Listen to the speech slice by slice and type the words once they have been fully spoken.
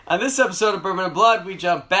On this episode of Bourbon and Blood, we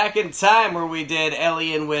jump back in time where we did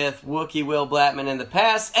Alien with Wookiee Will Blattman in the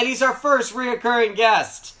past, and he's our first reoccurring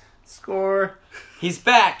guest. Score. He's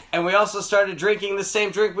back, and we also started drinking the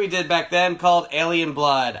same drink we did back then called Alien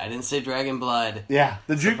Blood. I didn't say Dragon Blood. Yeah,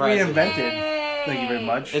 the drink we Surprising. invented. Yay. Thank you very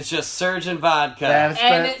much. It's just surgeon vodka. I've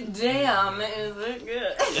spent, And damn, is it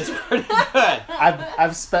good? It's pretty good.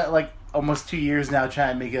 I've spent like almost 2 years now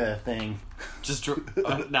trying to make it a thing. Just now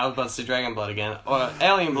I was about to say Dragon Blood again. Or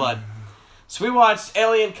Alien Blood. So we watched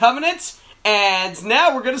Alien Covenant, and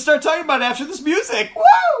now we're going to start talking about it after this music.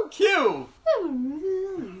 Woo! Cue!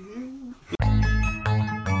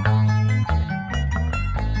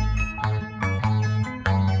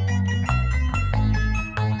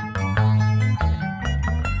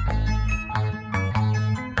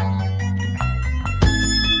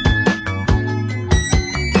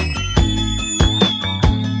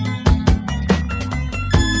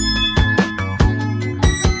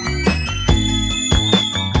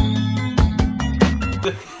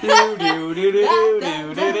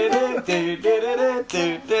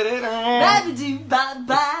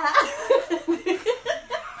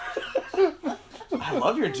 I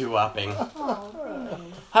love your doo-wopping.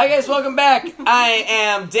 Hi guys, welcome back. I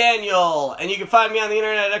am Daniel, and you can find me on the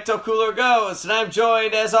internet at Ecto Cooler Goes, and I'm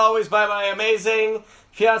joined, as always, by my amazing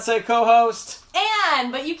fiancé co-host.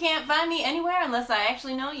 But you can't find me anywhere unless I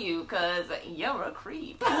actually know you, because you're a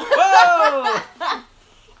creep. Whoa!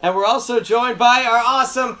 And we're also joined by our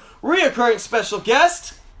awesome reoccurring special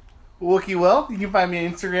guest. Wookiee Will. You can find me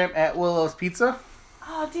on Instagram at Willow's Pizza.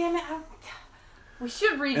 Oh, damn it. We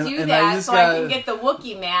should redo And I that just so I gotta- can get the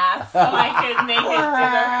Wookiee mask so I can make it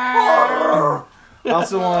I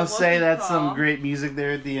also want to say Wookiee that's some call. great music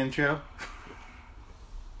there at the intro.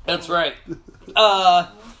 That's right.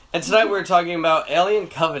 And tonight we're talking about Alien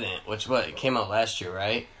Covenant, which it came out last year,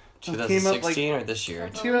 right? It came out, 2016 or this year?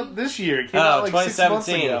 It came out this year. It came out like 6 months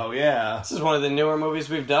 2017. ago. Yeah. This is one of the newer movies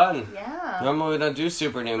we've done. Yeah. Normally we don't do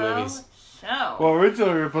super new movies. Show. Well,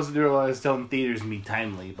 originally we were supposed to do it while I was telling theaters and be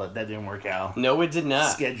timely, but that didn't work out. No, it did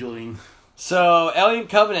not. Scheduling. So, Alien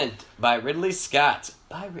Covenant by Ridley Scott.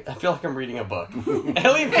 I feel like I'm reading a book.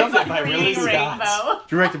 Alien Covenant by Ridley Reading Scott. Rainbow.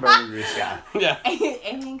 Directed by Ridley Scott. Yeah.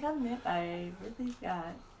 Alien Covenant by Ridley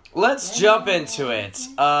Scott. Let's jump into it.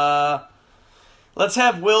 Let's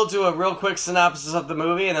have Will do a real quick synopsis of the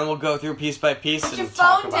movie, and then we'll go through piece by piece Put and your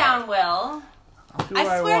talk phone about down, it. Will. I'll do I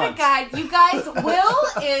what swear to want. God, you guys,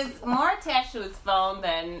 Will is more attached to his phone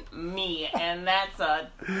than me, and that's a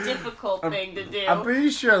difficult thing to do. I'm pretty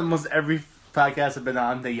sure almost every podcast I've been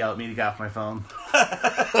on, they yell at me to get off my phone.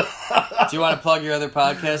 Do you want to plug your other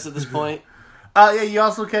podcast at this point? Yeah, you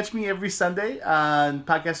also catch me every Sunday on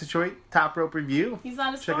Podcast Detroit Top Rope Review. He's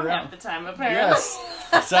on his Check phone it out. half the time, apparently.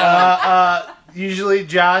 Yes. So, Usually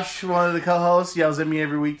Josh, one of the co-hosts, yells at me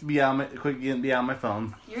every week to be on my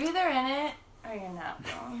phone. You're either in it or you're not,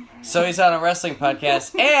 Will. so he's on a wrestling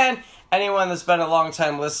podcast, and anyone that's been a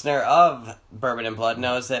long-time listener of Bourbon and Blood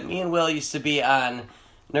knows that me and Will used to be on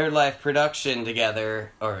Nerd Life Production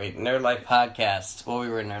together, or a Nerd Life podcast. Well, we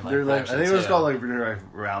were in Nerd Life I Production, think it was too. called like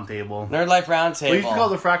Roundtable. Nerd Life Roundtable. We used to call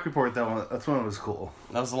it the Frock Report though. That's when it was cool.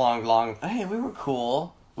 That was a long... Hey, we were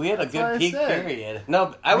cool. We had a That's what I good peak said. period.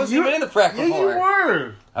 No, I wasn't even in the Frack Yeah, Report. you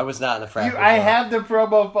were. I was not in the Frack Report. I have the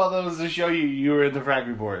promo photos to show you were in the Frock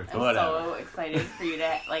Report. I'm Whatever. so excited for you to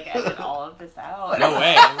edit all of this out. No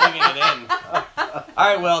way, I'm leaving it in.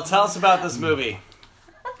 Alright, Will, tell us about this movie.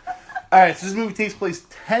 Alright, so this movie takes place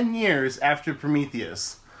 10 years after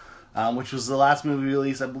Prometheus, which was the last movie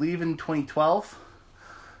released, I believe, in 2012.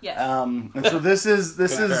 Yes. And so this is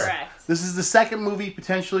Correct. this is the second movie,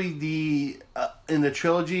 potentially the in the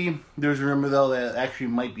trilogy. There's a rumor though that actually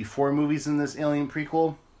might be 4 movies in this Alien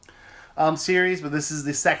prequel series, but this is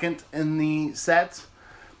the second in the set.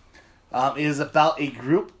 It is about a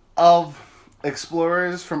group of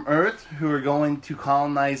explorers from Earth who are going to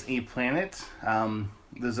colonize a planet.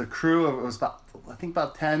 There's a crew of, it was about, I think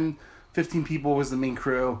about 10, 15 people was the main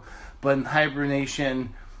crew, but in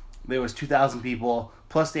hibernation there was 2,000 people.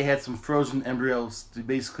 Plus, they had some frozen embryos to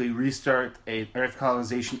basically restart a Earth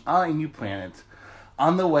colonization on a new planet.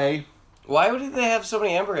 On the way, Why would they have so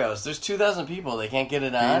many embryos? There's 2,000 people. They can't get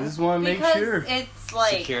it I on? just want to make because sure. it's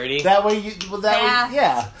like Security? That way, you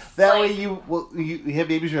Fast, that like- way you have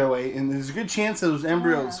babies right away, and there's a good chance that those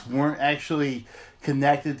embryos weren't actually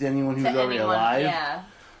connected to anyone who's to already anyone. alive. Yeah.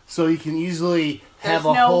 So you can easily There's have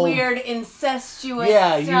a no whole weird incestuous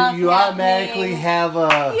yeah. stuff You automatically happening. have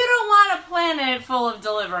a. You don't want a planet full of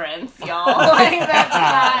deliverance, y'all. Like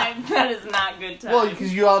that is not good time. Well,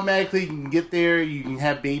 because you automatically can get there, you can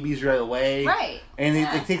have babies right away. right. And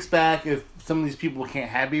Yeah. it takes back, if some of these people can't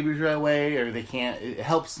have babies right away, or they can't. It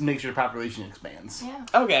helps make sure the population expands. Yeah.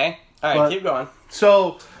 Okay. All right, But- keep going.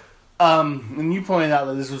 So, and you pointed out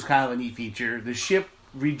that this was kind of a neat feature. The ship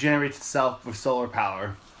regenerates itself with solar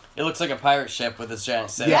power. It looks like a pirate ship with its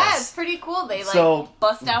giant sails. Yes. Yeah, it's pretty cool. They So-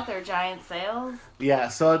 bust out their giant sails. Yeah,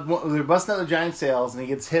 so they're busting out the giant sails, and he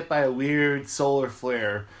gets hit by a weird solar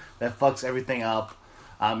flare that fucks everything up.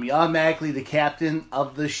 Automatically, the captain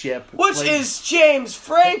of the ship, Which played- is James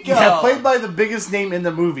Franco. yeah, played by the biggest name in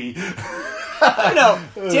the movie. I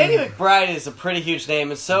know. Danny McBride is a pretty huge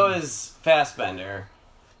name, and so is Fassbender.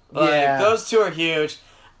 Like, Yeah. those two are huge.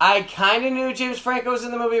 I kind of knew James Franco was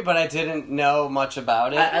in the movie, but I didn't know much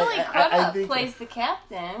about it. Billy I Crudup think- plays the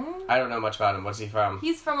captain. I don't know much about him. What's he from?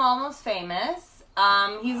 He's from Almost Famous.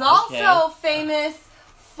 He's also famous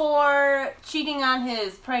for cheating on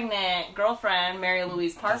his pregnant girlfriend, Mary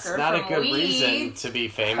Louise Parker. That's not a from good Weeds. reason to be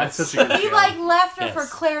famous. That's such a good He show. left her Yes. for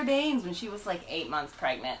Claire Danes when she was 8 months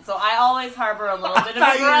pregnant. So I always harbor a little bit of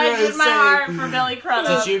thought a you were grudge gonna in my say- heart for Billy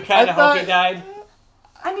Crudup. Did you kind I of hope he thought- died?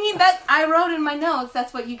 I mean, that I wrote in my notes.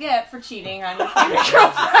 That's what you get for cheating on your girlfriend.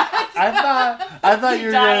 I thought you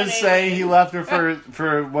were Died gonna in say it. he left her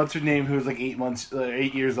for what's her name, who was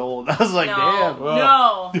 8 years old. I was like, damn.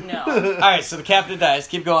 No. All right, so the captain dies.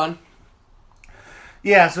 Keep going.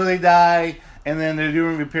 Yeah, so they die, and then they're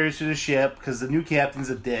doing repairs to the ship because the new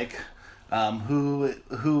captain's a dick.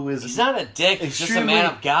 Who is He's not a dick. He's just a Extremely- man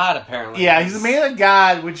of God, apparently. Yeah, he's a man of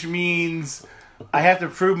God, which means I have to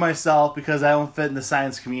prove myself because I don't fit in the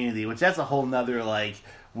science community, which that's a whole nother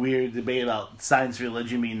weird debate about science and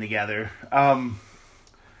religion being together.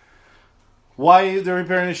 Why they're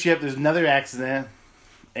repairing the ship, there's another accident,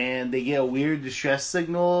 and they get a weird distress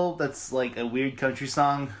signal that's like a weird country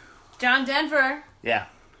song. John Denver. Yeah.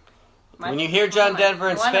 When you hear John Denver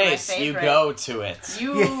in one of my space, you favorites. go to it.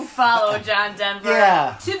 You Yeah. follow John Denver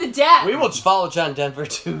Yeah. to the death. We will follow John Denver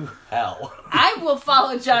to hell. I will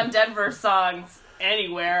follow John Denver songs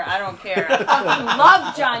anywhere. I don't care. I fucking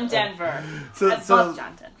love John Denver. I love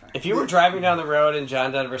John Denver. If you were driving down the road and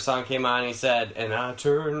John Denver's song came on and he said, "And I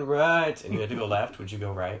turn right," and you had to go left, would you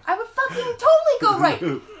go right? I would fucking totally go right.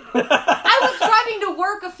 I was driving to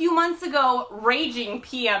work a few months ago, raging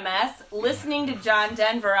PMS, listening to John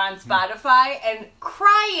Denver on Spotify, and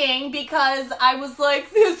crying because I was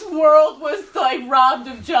like, this world was robbed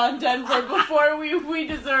of John Denver before we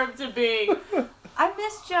deserved to be. I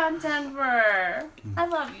miss John Denver. I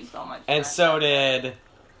love you so much. And John so Denver. did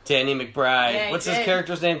Danny McBride. Yeah, he What's his did.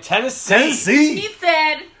 character's name? Tennessee. Tennessee! He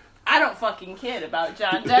said, I don't fucking kid about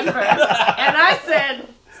John Denver. And I said,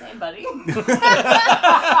 same, buddy. Same.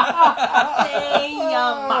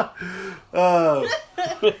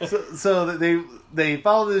 So they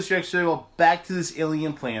follow this direction, go back to this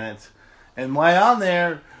alien planet, and while on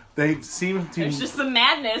there, they seem to There's just some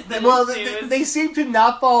madness that ensues. they seem to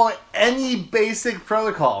not follow any basic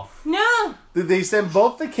protocol. No. They send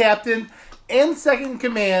both the captain and second in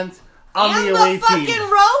command on And the away the fucking team.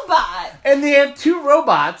 robot. And they have two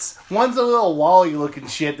robots. One's a little Wally looking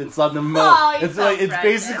shit that's on the moon. Oh, he's it's so it's precious.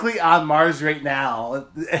 basically on Mars right now.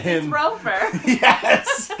 It's And Rover.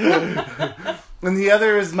 yes. And the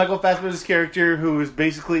other is Michael Fassbender's character, who is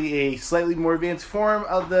basically a slightly more advanced form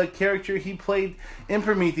of the character he played in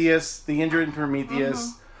Prometheus, the android in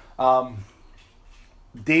Prometheus.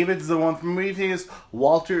 David's the one from Prometheus.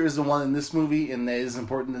 Walter is the one in this movie, and it is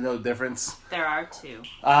important to know the difference. There are two.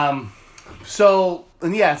 So,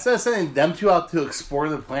 and yeah, instead of sending them two out to explore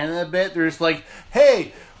the planet a bit, they're just like,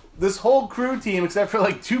 hey, this whole crew team, except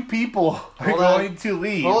for two people, are Hold on. going to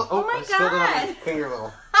leave. Oh my I spilled it on my God. finger a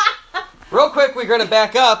little. Real quick, we're going to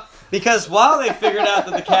back up because while they figured out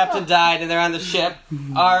that the captain died and they're on the ship,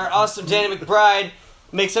 our awesome Danny McBride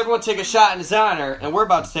makes everyone take a shot in his honor, and we're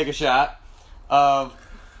about to take a shot of,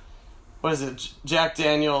 what is it, Jack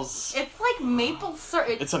Daniels. It's like maple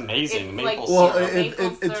syrup. It's amazing, It's maple like- Well, syrup.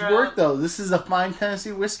 it's syrup. worth though. This is a fine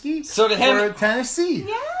Tennessee whiskey. So to him- for Tennessee.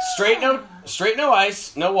 Yeah. Straight no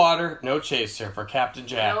ice, no water, no chaser for Captain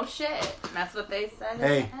Jack. No shit. That's what they said.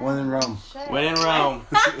 Hey, when in Rome. Shit. When in Rome.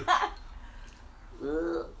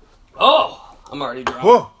 Oh, I'm already drunk.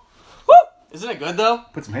 Whoa! Woo! Isn't it good though?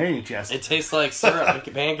 Put some hair in your chest. It tastes like syrup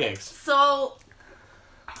and pancakes. So,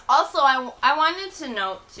 also, I wanted to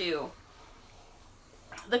note too.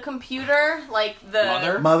 The computer,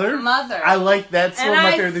 the Mother? Mother. I like that. So and my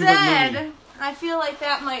I favorite thing about the movie. said, I feel like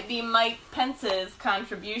that might be Mike Pence's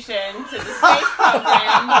contribution to the space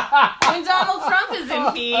program when Donald Trump is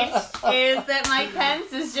impeached, is that Mike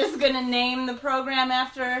Pence is just going to name the program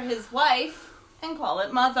after his wife and call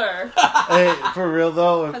it Mother. Hey, for real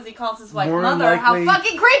though, Because he calls his wife More than Mother. likely- How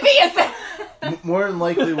fucking creepy is that? more than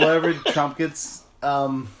likely, whatever Trump gets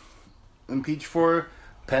impeached for.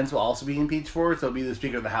 Pence will also be impeached for, so it'll be the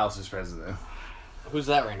Speaker of the House as president. Who's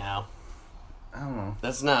that right now? I don't know.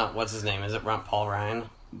 That's not, what's his name? Is it Paul Ryan?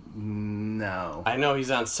 No. I know he's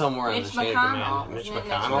on somewhere on the Mitch chain of McConnell. command. Mitch Isn't it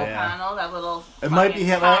McConnell? Yeah. that little. It might be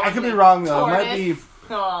him. I could be wrong, though. It might be...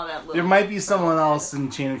 There might be someone else in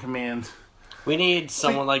chain of command. We need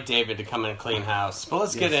someone like David to come and clean house. But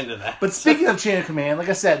let's get into that. But speaking of chain of command, like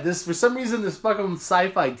I said, this for some reason this fucking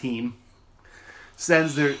sci-fi team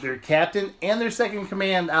sends their captain and their second in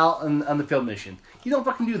command out on the field mission. You don't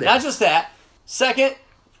fucking do that. Not just that. Second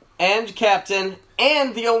and captain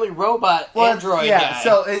and the only robot android guy.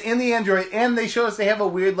 So in the android, and they show us they have a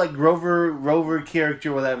weird like Rover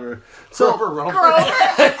character, whatever. So Grover.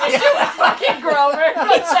 It was fucking Grover from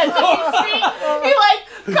Sesame Street. He like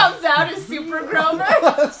comes out as Super Grover. hey,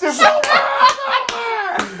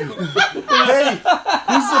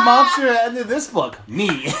 who's the monster at the end of this book? Me.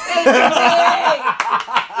 Yes!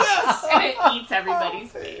 And it eats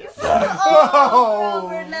everybody's face. Oh.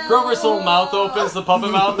 Grover, no. Grover's little mouth opens, the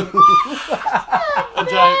puppet mouth, and a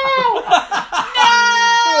giant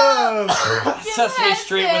Sesame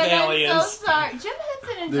Street with aliens. I'm so sorry. Jim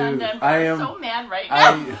Henson and John Dude, Denver I are am- so mad right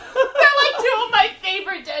now. They're like two of my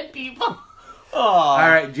favorite dead people. All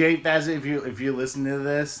right, Jay Fazit, if you listen to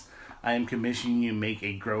this, I am commissioning you to make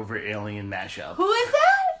a Grover alien mashup. Who is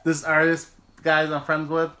that? This artist guy I'm friends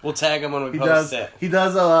with, We'll tag him when we he post does it. he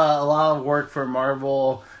does a lot of work for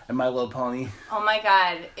Marvel and My Little Pony. Oh my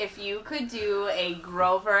god, if you could do a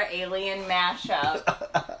Grover alien mashup,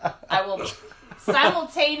 I will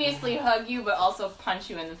simultaneously hug you but also punch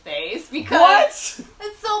you in the face because What?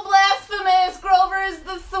 it's so blasphemous. Grover is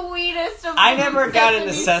the sweetest of I the never got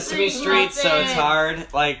into Sesame Street, so it's Muppets. hard.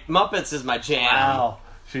 Like, Muppets is my jam. Wow.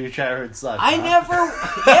 So your childhood sucks. I huh? never,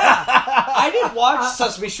 I didn't watch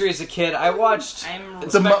Sesame Street as a kid. I watched I'm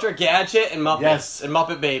Inspector Gadget and Muppets Yes. and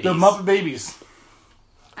Muppet Babies. The Muppet Babies.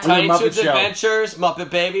 Tiny The Muppet Toons Show. Adventures, Muppet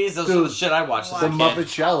Babies. Those are the Dude, shit I watched as The a kid. Muppet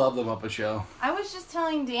Show. I love The Muppet Show. I was just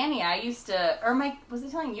telling Danny, I used to, or was I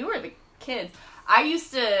telling you or the kids? I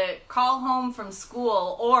used to call home from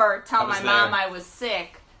school or tell I was my mom there. I was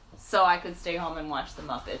sick so I could stay home and watch the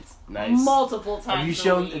Muppets. Nice. Multiple times. Have you a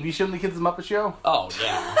shown week. the kids The Muppet Show? Oh,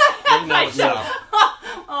 yeah. They know what's up.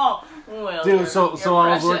 Oh, well. Dude, so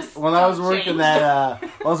when I was Don't working change. at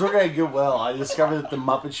when I was working at Goodwill, I discovered that the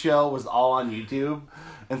Muppet Show was all on YouTube,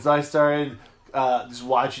 and so I started just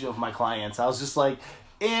watching it with my clients. I was just like,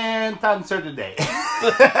 and time to start the day. And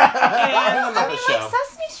the I Muppet mean, Show. like,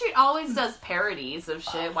 Sesame Street always does parodies of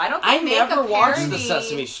shit. Why don't they I make never a watched parody? the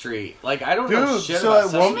Sesame Street. Like, I don't know Dude, shit so about at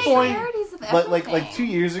Sesame one They Street. make point- parodies of But like everything. 2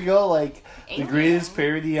 years ago, like the Alien. greatest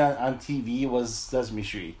parody on TV was Sesame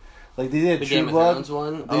Street. Like they did The True Game of Blood. Thrones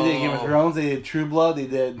one? They did Game of Oh. Thrones. They did True Blood. They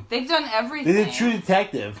did They've done True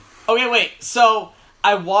Detective. Okay, wait. So,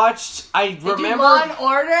 I They do remember... Law and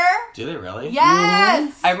Order. Do they really?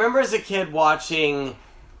 Yes. I remember as a kid watching,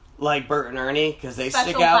 like, Bert and Ernie, because they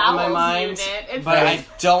Special stick out in my Bowels mind. Unit. It's But like- I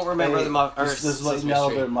don't remember Hey, the Muppets. This is what you know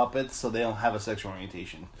they're Muppets, so they don't have a sexual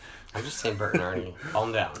orientation. I'm just saying Bert and Ernie.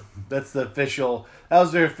 Calm down. That's the official. That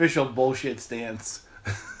was their official bullshit stance.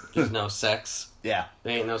 There's no sex. Yeah.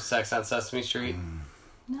 There ain't no sex on Sesame Street.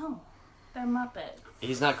 No, they're Muppets.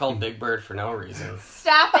 He's not called Big Bird for no reason.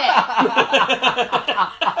 Stop it!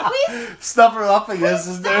 Please, Stuff her up against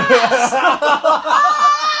is there.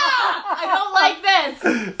 I don't like this.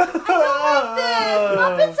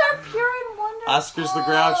 Muppets are pure and wonderful. Oscar's the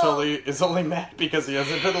Grouch is only mad because he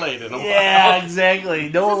hasn't been laid in a while. Yeah, exactly.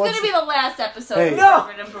 No This one is wants. going to be the last episode Hey. of No.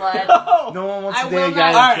 Covered in Blood. No one wants I to will date a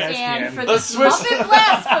guy not in a trash stand can. for Let's this switch- Muppet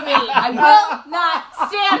blasphemy. I will not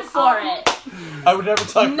stand for it. I would never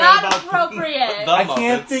talk bad Not about appropriate. the I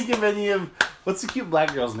can't Muppets. think of any of. What's the cute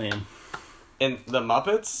black girl's name? In the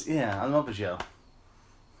Muppets? Yeah, on the Muppet Show.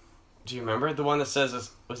 Do you remember the one that says,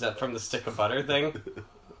 was that from the stick of butter thing?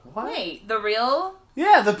 Wait, the real?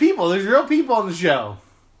 Yeah, the people. There's real people on the show.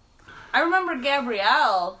 I remember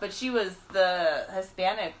Gabrielle, but she was the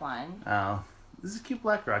Hispanic one. Oh, this is a cute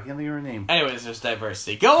black girl. I can't think of her name. Anyways, there's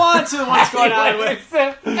diversity. Go on to what's going on with...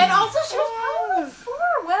 And also, she was probably 4.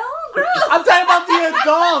 Well, gross. I'm talking about the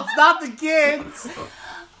adults, not the kids.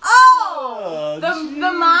 Oh, the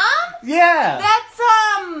mom? Yeah. That's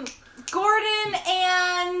Gordon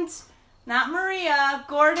and not Maria.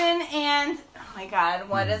 Gordon and oh my god,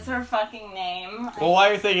 what is her fucking name? Well, why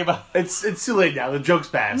are you thinking about... It's too late now. The joke's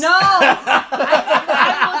passed. No, I'm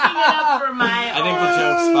looking it up for my. I think the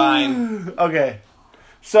joke's fine. Okay,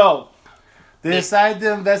 so they decide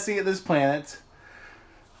to investigate this planet.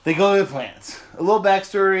 They go to the planet. A little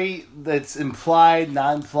backstory that's implied,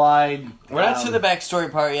 not implied. We're not to the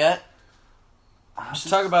backstory part yet. Just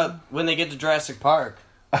talk about when they get to Jurassic Park.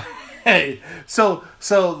 Okay, so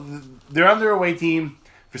they're on their away team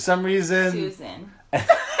for some reason. Susan.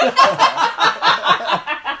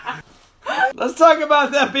 Let's talk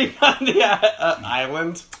about that being on the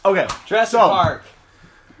island. Okay, Jurassic so, Park.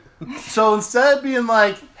 So instead of being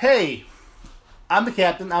like, "Hey, I'm the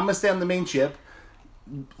captain. I'm gonna stay on the main ship,"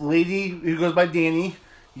 lady who goes by Danny,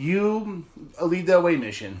 you lead the away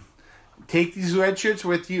mission. Take these red shirts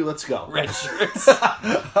with you. Let's go. Red shirts.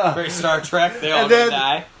 Very Star Trek. They all And then-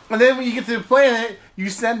 die. And then when you get to the planet, you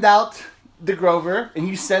send out the Grover and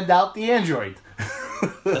you send out the android.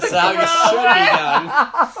 That's how it should be done.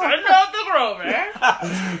 Send out the Grover.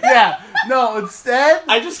 Yeah. No, instead,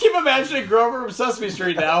 I just keep imagining Grover from Sesame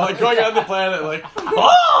Street now, like going on the planet, like,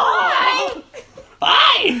 oh,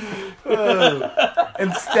 bye.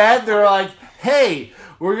 instead they're like, "Hey,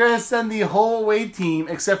 we're gonna send the whole away team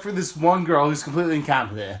except for this one girl who's completely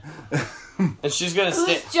incompetent." And she's gonna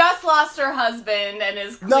stay. Who's just lost her husband and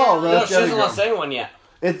is No, clearly- No, That's she the other hasn't girl. lost anyone yet.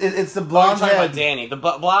 It's the Oh, I'm blonde talking head. about Danny, the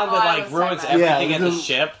blonde Oh, that I like was ruins talking everything about- at the Yeah,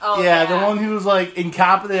 ship. Oh, Yeah, the one who was like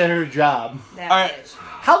incompetent at her job. That All right. bitch.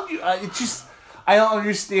 How do you? It's just I don't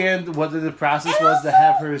understand what the process And was to also-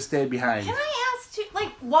 have her stay behind. Can I ask you,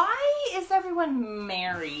 like, why is everyone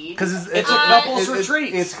married? Because It's a couple's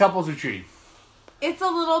retreat. It's couples retreat. It's a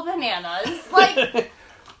little bananas. Like,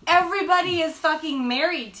 everybody is fucking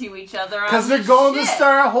married to each other. Because they're going to ship.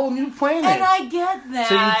 start a whole new planet. And I get that.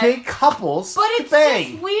 so you take couples But to it's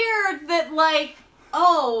bang. just weird that, like,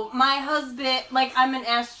 oh, my husband, like, I'm an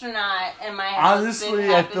astronaut, and my Honestly,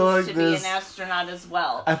 husband I happens feel like to this- be an astronaut as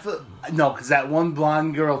well. I feel no, because that one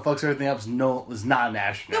blonde girl fucks everything up. Was not an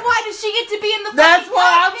astronaut. Then why does she get to be in the That's fucking what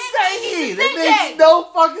I'm cockpit saying. making It makes decisions? no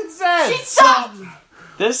fucking sense. She sucks.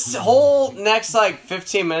 This whole next like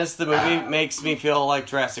 15 minutes of the movie makes me feel like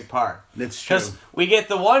Jurassic Park. That's true. Because we get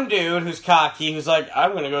the one dude who's cocky, who's like,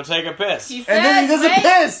 I'm gonna go take a piss. He And then he says, doesn't wait,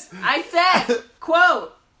 piss. I said,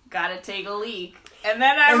 quote, gotta take a leak. And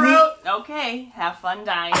then I And he- wrote, okay, have fun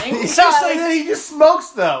dying. It's just like he just smokes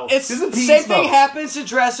though. It's He the doesn't pee, same he thing smokes. happens in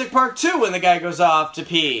Jurassic Park 2 when the guy goes off to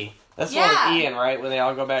pee. That's the one Yeah. with Ian, right? When they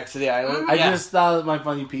all go back to the island. I Yeah. just thought of my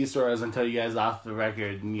funny pee story was until you guys off the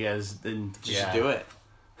record and you guys didn't. You should do it.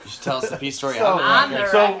 You should tell us the pee story So- on the On record.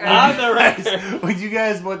 the So record. On the record. when you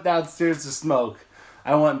guys went downstairs to smoke,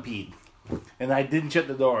 I went and peed, and I didn't shut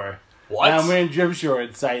the door. What? And I'm wearing gym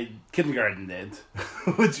shorts. I kindergarten did,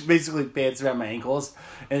 which basically pants around my ankles.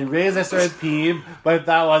 And right as I started peeing, my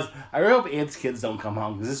thought was, I really hope Aunt's kids don't come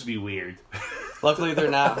home because this would be weird. Luckily, they're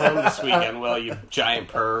not home this weekend, Will, you giant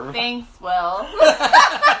perv. Thanks, Will.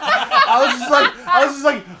 I was just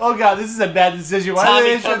like, oh god, this is a bad decision. Why Tommy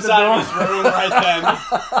did they shut comes the out door? of his room right then.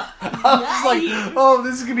 I was just like, oh,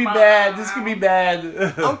 this is gonna be bad. This could be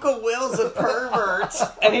bad. Uncle Will's a pervert.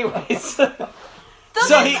 Anyways. So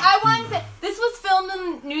So this, he- I wanted to say, this was filmed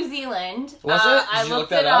in New Zealand. Was it? I Did you looked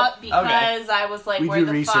look that it up up? because I was like, We where do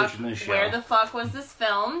the research fuck? in this show. Where the fuck was this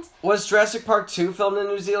filmed? Was Jurassic Park 2 filmed in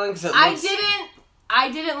New Zealand? 'Cause it I looks-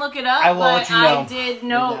 didn't look it up, I will but let you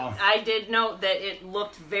know. I did note that it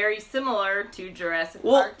looked very similar to Jurassic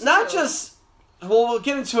Well, Park 2. not just. Well, we'll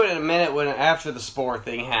get into it in a minute when after the spore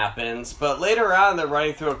thing happens. But later on, they're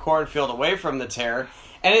running through a cornfield away from the terror,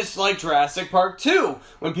 and it's like Jurassic Park 2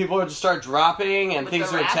 when people just start dropping and With things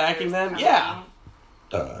the are attacking raptors them. coming. Yeah,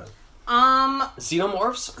 Um.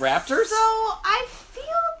 xenomorphs, raptors. So I feel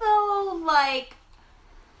though like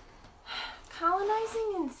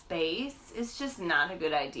colonizing in space is just not a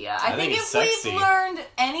good idea. I think it's if sexy. we've learned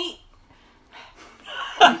any.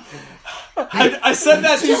 I said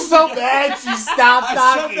that. She's so bad. She stopped I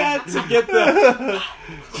talking. said that to get the.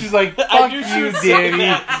 She's like, I fuck knew she you, would say Danny.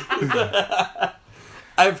 that.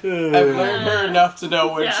 I've learned her enough to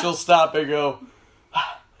know when Yeah. she'll stop and go.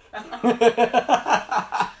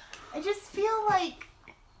 I just feel like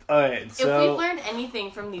Alright, if so we've learned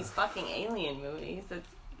anything from these fucking alien movies, it's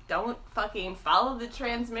don't fucking follow the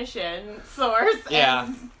transmission source Yeah.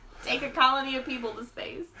 and take a colony of people to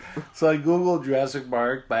space. I googled Jurassic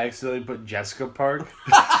Park, but I accidentally put Jessica Park.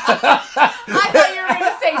 I thought you were going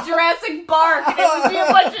to say Jurassic Bark and it would be a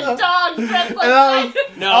bunch of dogs dressed like And I was-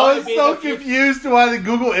 dinosaurs. No, I was it'd be so the fu- confused why the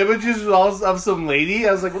Google images of some lady.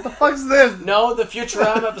 I was like, what the fuck's this? No, the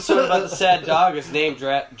Futurama episode about the sad dog is named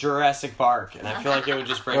Jurassic Park, and I feel like it would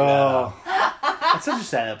just bring that up. That's such a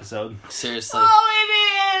sad episode. Seriously. Oh,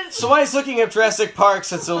 it is! So while he's looking up Jurassic Park,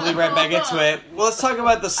 since we'll be right back into it, well, let's talk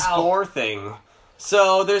about the spore thing.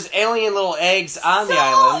 So there's alien little eggs on the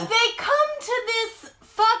island. They come to this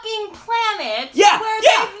fucking planet Yeah, where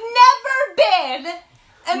yeah. they've never been,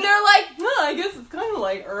 and they're like, oh, I guess it's kind of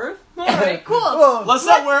like Earth. Alright, cool. Well, Let's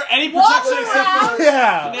not wear any walk protection except around. for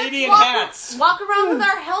yeah. Canadian walk, hats. Walk around with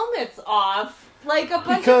our helmets off like a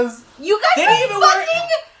bunch Because of... You guys They are didn't even wear- fucking...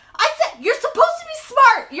 I said, you're supposed to be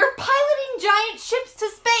smart. You're piloting giant ships to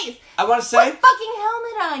space. I want to Put say, a fucking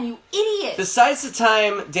helmet on, you idiot. besides the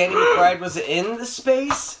time Danny McBride was out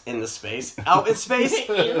in space,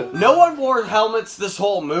 no one wore helmets this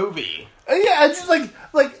whole movie. yeah, it's just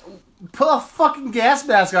like put a fucking gas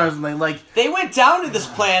mask on or something. Like They went down to this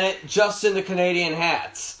planet just in the Canadian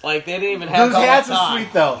hats. Like, they didn't even have those hats helmets are on.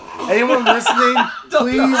 sweet though. Anyone listening,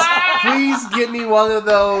 please get me one of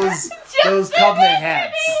those Covenant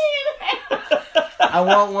hats. I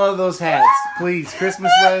want one of those hats, please.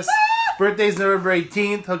 Christmas list. Birthday's November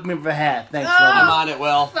 18th. Hook me up a hat. Thanks, I'm love. on it,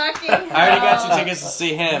 Will. Fucking I already got you tickets to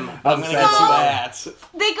see him. I'm gonna get you a hat.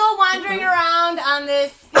 They go wandering around on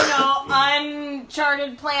this,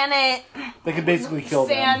 uncharted planet. They could basically kill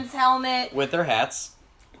them. Sans helmet. With their hats.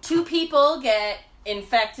 2 people get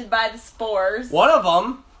infected by the spores. One of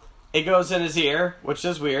them, it goes in his ear, which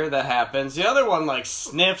is weird. That happens. The other one,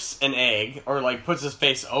 sniffs an egg or, puts his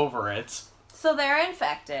face over it. So they're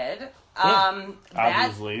infected. Yeah,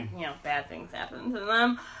 obviously. Bad things happen to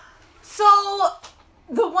them. So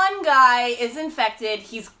the one guy is infected.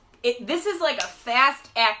 This is like a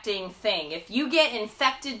fast-acting thing. If you get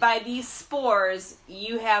infected by these spores,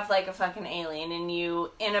 you have like a fucking alien in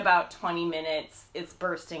you. In about 20 minutes, it's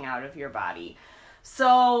bursting out of your body.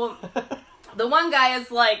 So the one guy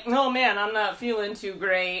is like, "Oh man, I'm not feeling too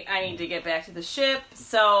great. I need to get back to the ship."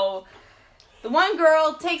 So the one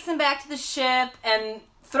girl takes him back to the ship and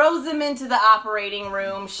throws him into the operating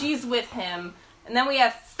room. She's with him. And then we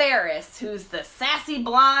have Ferris, who's the sassy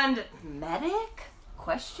blonde medic?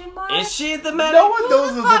 Question mark? Is she the medic? No one knows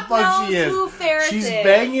Who who the the fuck fuck she knows is. who Ferris She's is?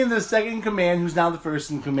 banging the second in command, who's now the first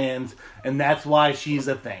in command, and that's why she's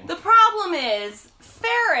a thing. The problem is,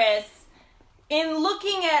 Ferris, in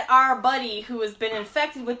looking at our buddy who has been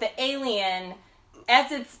infected with the alien,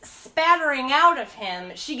 as it's spattering out of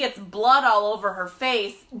him, she gets blood all over her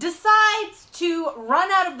face, decides to run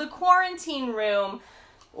out of the quarantine room,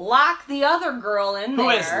 lock the other girl in there. Who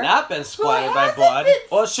has not been splattered by hasn't blood. been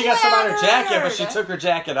Well, she got some on her jacket, but she splattered. took her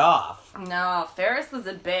jacket off. No, Ferris was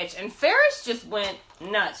a bitch, and Ferris just went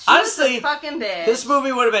nuts. She was Honestly, a fucking bitch. This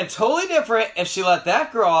movie would have been totally different if she let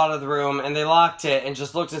that girl out of the room and they locked it and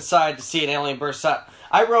just looked inside to see an alien burst up.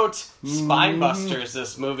 I wrote Spine Busters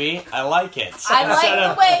this movie. I like it. I like Instead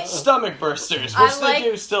the of way- Stomach Bursters, I which like-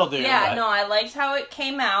 they still do. Yeah, but no, I liked how it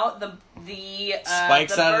came out. The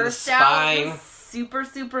Spikes the out of the burst out spine. was super,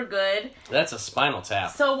 super good. That's a spinal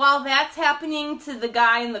tap. So while that's happening to the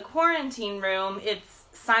guy in the quarantine room, it's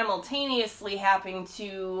simultaneously happening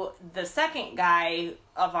to the second guy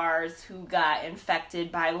of ours who got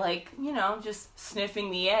infected by, just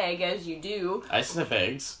sniffing the egg as you do. I sniff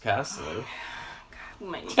eggs constantly. We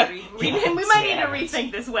might need to, we might need to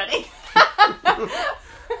rethink this wedding.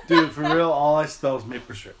 Dude, for real, all I smell is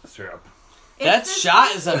maple syrup. That It's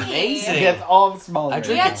shot just is me. amazing. Yeah, it's all it smells I like. We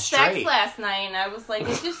drink had it sex straight. last night, and I was like,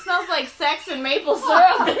 it just smells like sex and maple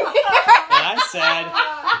syrup in here. And I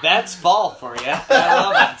said, that's fall for you. I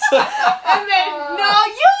love it. And then, no,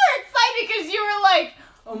 you were excited because you were like,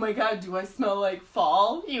 oh my god, do I smell like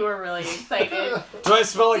fall? You were really excited. Do I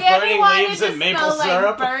smell like Danny burning wanted leaves to and maple smell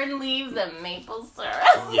syrup? like burned leaves and maple syrup.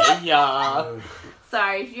 Yeah.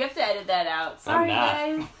 Sorry, you have to edit that out. Sorry, not.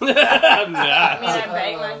 guys. I'm not. I mean, I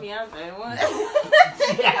banged my fiance.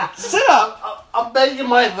 What? Yeah. Sit up. I'm begging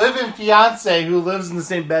my living fiance who lives in the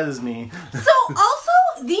same bed as me. So, also,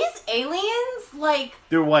 these aliens,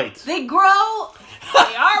 They're white. they grow.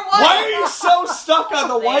 They are white. Why are you so stuck on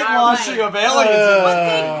the They whitewashing are of aliens?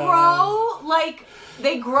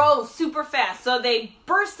 They grow super fast. So they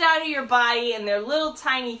burst out of your body and they're little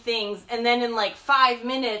tiny things. And then in 5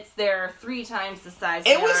 minutes, they're 3 times the size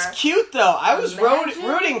It they was are. cute though. I was Imagine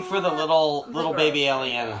rooting for the little baby grocery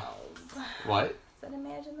alien. bills. What? Said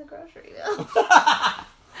imagine the grocery bill.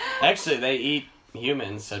 Actually, they eat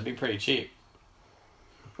humans, so it'd be pretty cheap.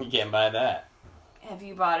 You can't buy that. Have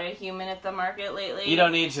you bought a human at the market lately? You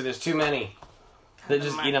don't need to. There's too many. They The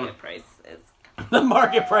just eat them. market price is. The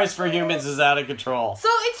market price for humans is out of control. So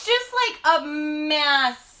it's just a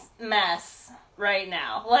mess right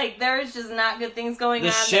now. There's just not good things going The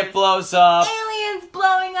on. ship There's blows up. aliens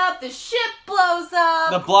blowing up. The ship blows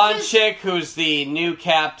up. The blonde Just- chick, who's the new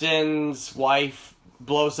captain's wife,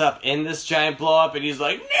 blows up in this giant blow up, and he's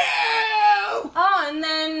like, no! Oh, and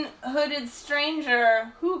then hooded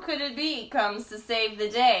stranger, who could it be, comes to save the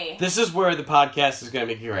day. This is where the podcast is going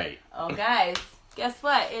to be great. Oh, guys, guess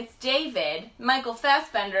what? It's David, Michael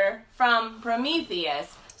Fassbender from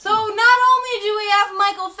Prometheus. So not only do we have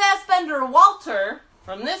Michael Fassbender Walter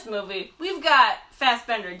from this movie, we've got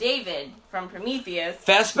Fassbender David from Prometheus.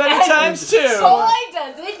 Fassbender And times 2. Boy,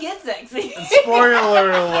 does it get sexy.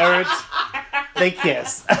 Spoiler alert. They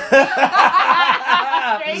kiss.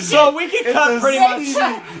 So we can cut pretty much.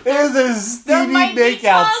 It is a There steamy might be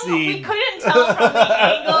makeout tongue. We scene. couldn't tell from the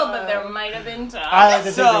angle, but there might have been tongue. I like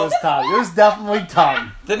to think So- it was tongue. It was definitely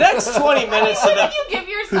tongue. The next 20 minutes of Wouldn't the. you give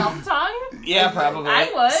yourself tongue? Yeah, probably.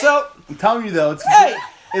 I would. So I'm telling you though, Hey!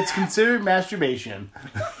 it's considered masturbation.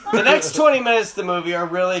 the next 20 minutes of the movie are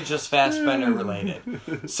really just Fassbender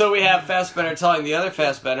related. So we have Fassbender telling the other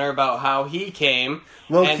Fassbender about how he came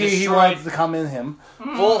Low and key, he destroyed. wants to come in him.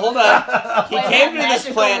 Well, hold on. He Play came that to this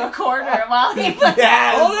magical planet. recorder while he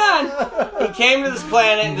Yes. Hold on. He came to this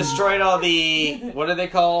planet and destroyed all the. What are they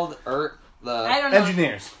called? I The don't know.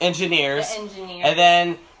 Engineers. engineers. The engineers. And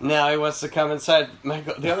then now he wants to come inside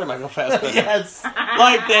the other Michael Fassbender. Yes.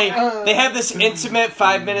 Like they have this intimate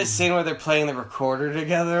 5-minute scene where they're playing the recorder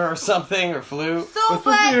together or something or flute. So, It's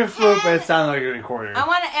supposed to be a but flute, but Ken, it sounded like a recorder. I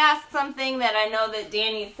want to ask something that I know that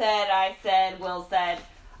Danny said, I said, Will said.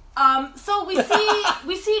 So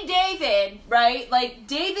we see David, right? Like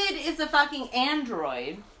David is a fucking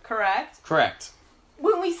android, correct? Correct.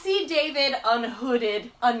 When we see David unhooded,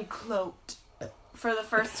 uncloaked for the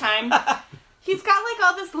first time, he's got like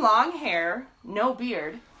all this long hair, no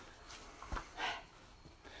beard.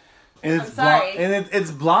 And I'm sorry.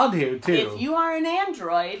 It's blonde hair too. If you are an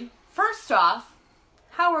android, first off,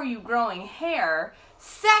 how are you growing hair?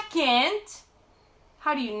 Second,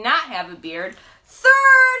 how do you not have a beard?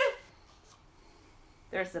 Third,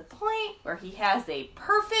 there's a point where he has a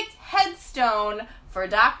perfect headstone for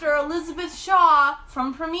Dr. Elizabeth Shaw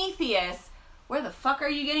from Prometheus. Where the fuck are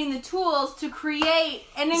you getting the tools to create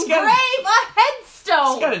and He's engrave got a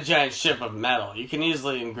headstone? He's got a giant ship of metal. You can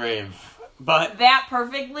easily engrave. But That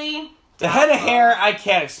perfectly? the head of hair, I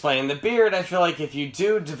can't explain. The beard, I feel like if you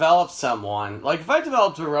do develop someone, like if I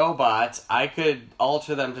developed a robot, I could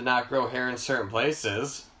alter them to not grow hair in certain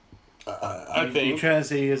places. I You think. trying to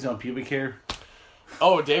say he has no pubic hair?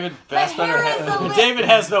 Oh, David Fassbender. hair is a li- David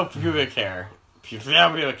has no pubic hair.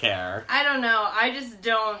 Pubic hair. I don't know. I just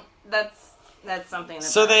don't. That's something that.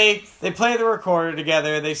 So they play the recorder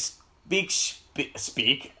together. They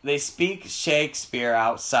speak. They speak Shakespeare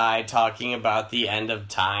outside, talking about the end of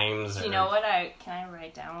times. You know what can I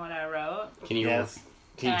write down what I wrote? Can you? Yes.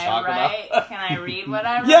 Can you Can talk I write? about? Can I read what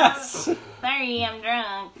I wrote? Yes. Sorry, I'm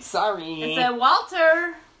drunk. Sorry. It said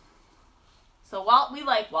Walter. So we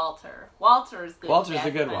like Walter. Walter is good. Walter's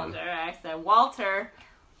a good one. Fassbender. I said Walter.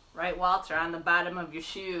 Write Walter on the bottom of your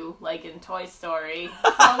shoe, like in Toy Story,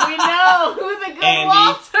 so we know who the good Andy.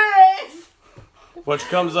 Walter is. Which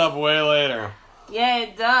comes up way later. Yeah,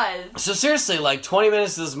 it does. So seriously, like 20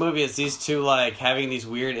 minutes of this movie is these two like having these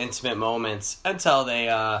weird intimate moments until they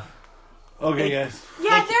Okay, guys. Yeah,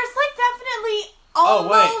 there's like definitely Oh,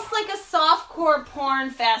 wait. almost like a softcore porn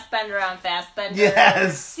Fassbender on Fassbender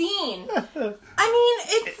Yes. scene. I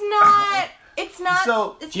mean, it's not. It's not.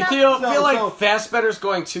 So, it's do you not. feel like so- Fassbender's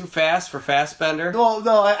going too fast for Fassbender? Well,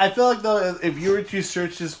 no, I feel like though, if you were to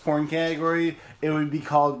search this porn category, it would be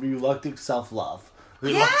called reluctant self-love.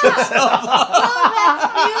 Yeah.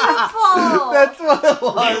 Oh, that's beautiful. That's what it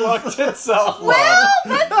was. Reluctant self-love. Well,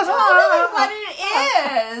 that's totally what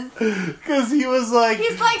it is. Because he was like,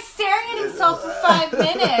 He's like staring at himself for 5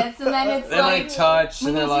 minutes, and then it's They like touch, when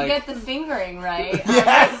and they're does he like, get the fingering right?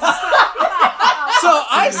 yes, so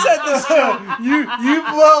I said this to you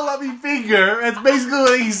blow, let me finger. That's basically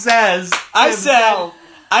what he says.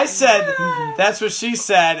 I said, that's what she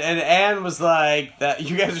said, and Anne was like, "That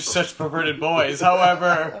you guys are such perverted boys."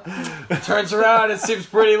 However, turns around, it seems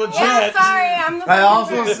pretty legit. Yeah, sorry, I'm the. I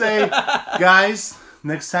also say, guys,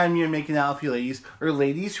 next time you're making out with your ladies, or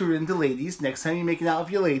ladies who are into ladies, next time you're making out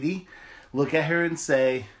with your lady, look at her and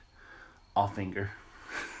say, "I'll finger."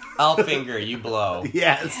 I'll finger, you blow.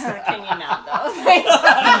 Yes. Can you not though?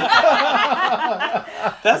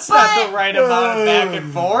 That's not the right amount of back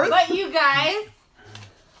and forth. But you guys,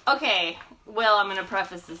 okay. Well, I'm gonna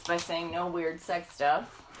preface this by saying no weird sex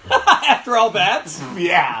stuff. After all that,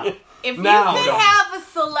 Yeah. If Now, you could don't. have a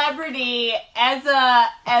celebrity as a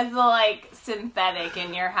like synthetic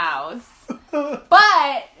in your house,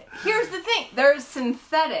 but here's the thing: they're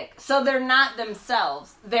synthetic, so they're not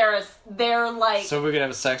themselves. They're like, so we're gonna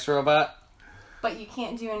have a sex robot. but you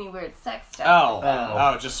can't do any weird sex stuff.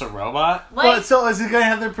 Oh, just a robot. Like But so is it gonna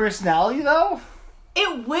have their personality though?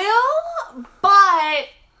 it will, but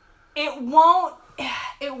it won't.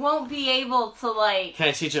 It won't be able to like. Can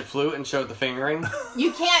I teach it flute and show it the fingering?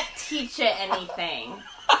 You can't teach it anything.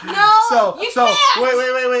 No, So you so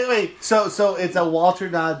can't. wait. So it's a Walter,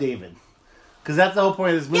 not a David. Because that's the whole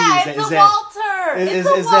point of this movie. Yeah, it's a Walter. It's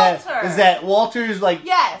a Walter. Is that Walter's like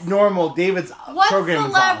Yes. normal? David's What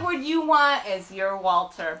program. celeb would you want as your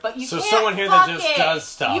Walter? But you So can't someone here fuck that just it. does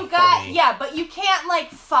stuff You for got me. yeah, but you can't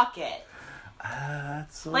like fuck it.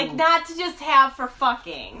 That's so... Like not to just have for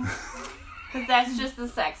fucking, because that's just a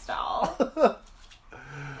sex doll.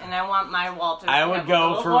 And I want my Walter. To I would have a go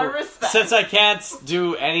little for more respect. since I can't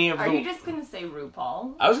do any of Are the. you just gonna say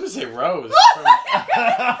RuPaul? I was gonna say Rose.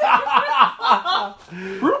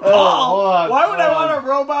 RuPaul. hold on, Why would I hold on. want a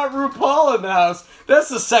robot RuPaul in the house? That's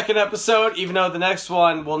the second episode, even though the next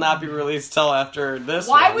one will not be released till after this.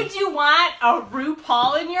 Why one. would you want a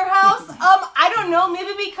RuPaul in your house? I don't know.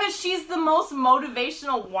 Maybe because she's the most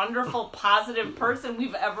motivational, wonderful, positive person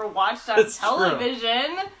we've ever watched on That's true.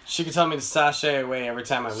 television. She could tell me to sashay away every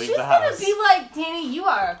time I leave She's the house. gonna be like, Danny, you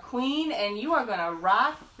are a queen, and you are gonna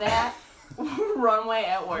rock that runway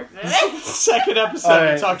at work today. Second episode,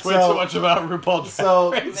 Alright, we talked way so- too much about RuPaul.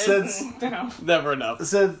 So Drag Race. since Never enough.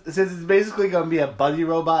 it's basically going to be a buddy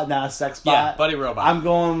robot, not a sex bot. Yeah, buddy robot. I'm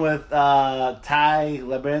going with Ty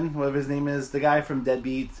Lebin, whatever his name is, the guy from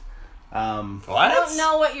Deadbeat. What? I don't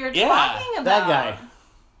know what you're Yeah, talking about. That guy.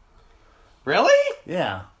 Really?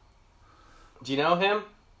 Yeah. Do you know him?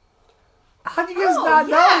 How do you guys Oh, not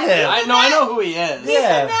yeah. know him? I know who he is. He's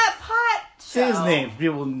Yeah. in that pot show. Say his name.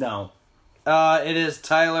 People know. It is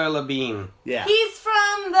Tyler Labine. Yeah. He's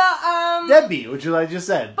from the Deadbeat, which I just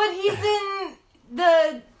said. but he's in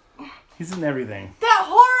the He's in everything. that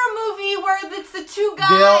horror movie where it's the two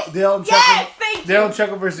guys. Dale and yes, Chuck. thank you. Dale and Chuck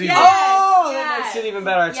versus Evil. Yes. Oh, that yes, makes it even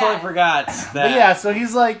better. I totally yes. forgot that. But yeah, so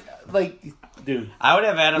he's like, dude. I would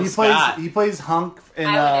have Adam Scott. He plays Hunk in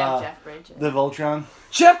I would have Jeff Bridges. the Voltron.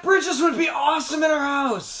 Jeff Bridges would be awesome in our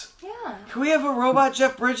house. Yeah. Can we have a robot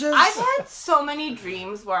Jeff Bridges? I've had so many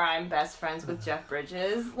dreams where I'm best friends with Jeff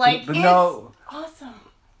Bridges. Like, But it's no- awesome.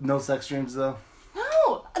 No sex dreams though.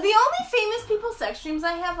 No, the only famous people sex dreams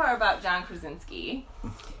I have are about John Krasinski.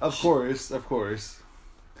 Of course.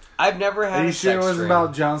 I've never had Are you a sure it sex wasn't dream.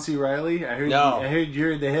 about John C. Riley? I heard. No. I heard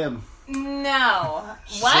you're into him. No.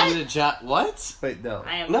 Send What? to John- what? Wait, no.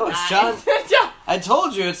 I am No, not. it's John- I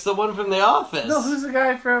told you, it's the one from The Office. No, who's the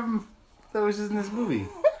guy from that was in this movie?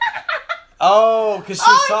 Oh, because she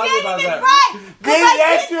was talking Danny about that. McBride. 'Cause Danny, I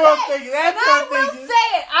that's did who I'm say it. thinking, that's And who I'm I will thinking.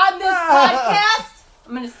 say it on this podcast.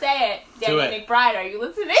 I'm gonna say it. Do Danny it. McBride, are you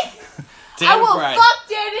listening? Danny I will McBride. fuck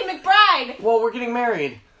Danny McBride. Well, we're getting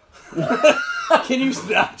married. Can you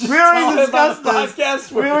not just We already tell him about discussed the this.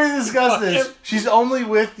 podcast? We already discussed Fuck this. him. She's only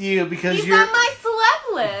with you because He's you're. on my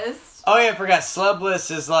celeb list. Oh yeah, I forgot. Slubless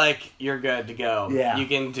is like you're good to go. Yeah. You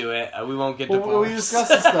can do it. We won't get Well, divorced. we discussed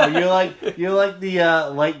this though. You're like the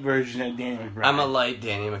light version of Danny McBride. I'm a light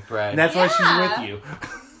Danny McBride. And that's why Yeah. she's with you.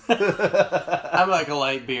 I'm like a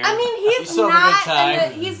light beer. I mean, You he's still have a good not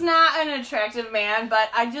time. he's not an attractive man, but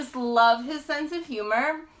I just love his sense of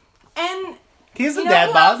humor. And He's a you know dad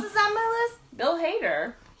who bod. else is on my list? Bill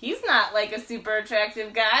Hader. He's not like a super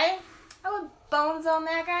attractive guy. I would bone zone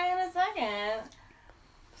that guy in a second.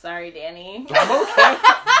 Sorry, Danny. I'm okay.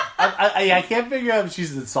 I can't figure out if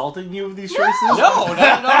she's insulting you with these No. choices. No, not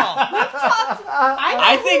at all.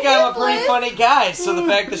 I know think who I'm a his pretty list- funny guy, so the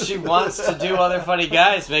fact that she wants to do other funny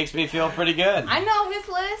guys makes me feel pretty good. I know his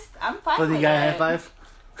list. I'm fine Funny with guy it. high five.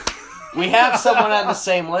 We have someone on the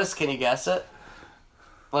same list. Can you guess it?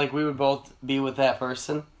 Like we would both be with that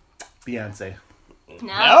person? Beyonce. No.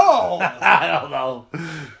 No. I don't know.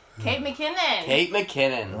 Kate McKinnon. Kate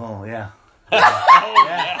McKinnon. Oh yeah. Oh,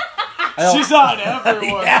 yeah. She's on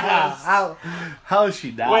everyone's Yeah. list. How is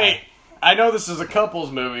she die? Wait, I know this is a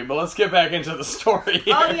couples movie, but let's get back into the story.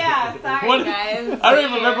 Here. Oh yeah, sorry What- guys. I don't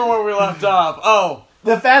even remember where we left off. Oh,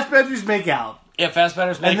 The Fastbenders make out. yeah,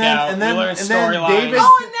 Fastbenders make then- out. and then- we learn and then storylines. David-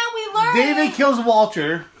 Oh, and then we learned. David kills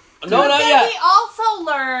Walter. No, But not then yet. we also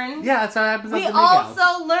learn. Yeah, that's how it happens. We at the makeout.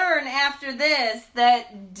 also learn after this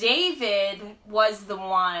that David was the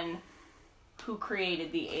one who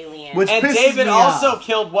created the alien. Which And pisses David me also off.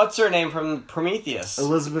 killed what's her name from Prometheus.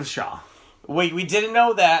 Elizabeth Shaw. We didn't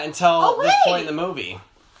know that until Oh, this wait. point in the movie.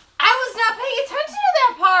 I was not paying attention to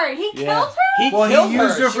that part. He Yeah. killed her? He Well, he killed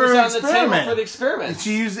used her She for was an on the table experiment. for the experiment.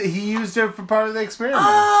 He used her for part of the experiment.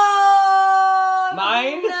 Oh,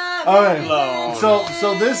 Mine? All right. Alone.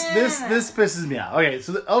 So this pisses me out. Okay,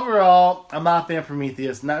 so overall, I'm not a fan of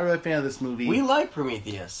Prometheus. Not really a fan of this movie. We like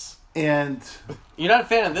Prometheus. And You're not a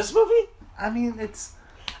fan of this movie? I mean, it's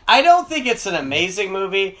I don't think it's an amazing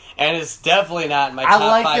movie, and it's definitely not in my I top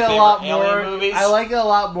like 5 it a favorite lot alien more. movies. I like it a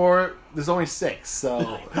lot more there's only 6,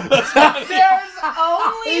 so... There's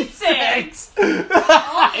only 6. It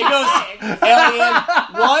goes Alien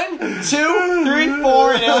 1, 2, 3,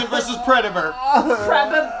 4, and Alien vs. Predator.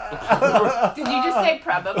 Did you just say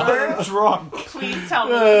Predator? Drunk. Please tell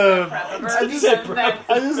me you said Predator.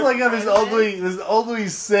 I just like how there's only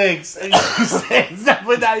 6, and you say it's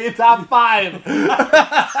definitely not your top 5.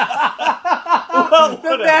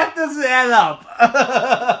 The math doesn't add up.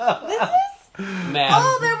 This is... Man.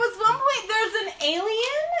 Oh, there was one point, there's an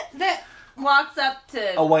alien that walks up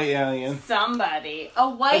to A white alien. somebody. A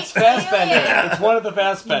white It's Fassbender. alien. It's one of the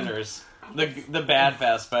Fassbenders. The bad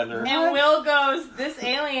Fassbender. And Will goes, this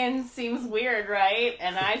alien seems weird, right?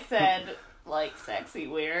 And I said, like, sexy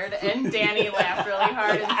weird. And Danny laughed really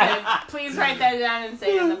hard and said, please write that down and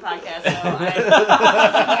say it in the podcast. So I'm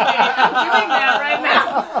doing that right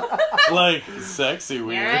now. Like, sexy Here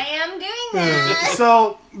weird. I am doing that.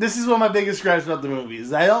 So, this is one of my biggest gripes about the movie,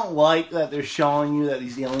 is I don't like that they're showing you that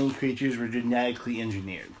these alien creatures were genetically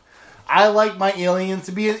engineered. I like my aliens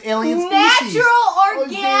to be an alien species. Natural,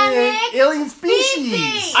 organic alien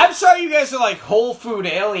species. I'm sorry you guys are like whole food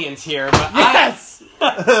aliens here, but Yes!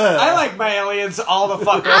 I like my aliens all the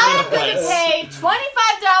fuck over I'm the going to place. pay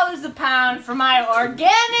 $25 a pound for my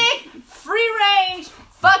organic, free-range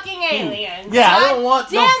fucking aliens. Yeah, I God don't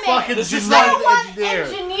want no damn it. fucking This is I like don't want engineer.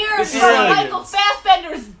 engineers This is from like- Michael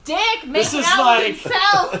Fassbender's dick making is out like- with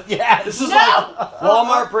himself. Yeah, This is No. like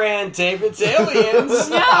Walmart brand David's Aliens,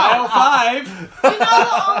 No. aisle 5. You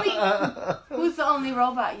know who's the only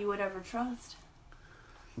robot you would ever trust?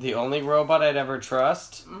 The only robot I'd ever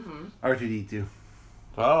trust? R2-D2.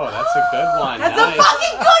 Oh, that's a good one. That's Nice. a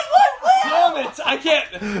fucking good one, Will! Damn it! I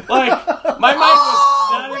can't. Like, my mind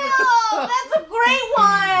was not even. Will, that's a great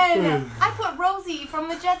one! I put Rosie from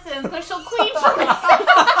the Jetsons because she'll clean for me.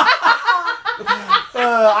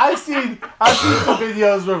 I've seen some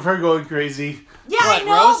videos of her going crazy. Yeah, What, I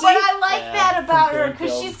know, Rosie? but I like Yeah, that about her comparing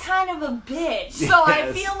because pills. she's kind of a bitch. So I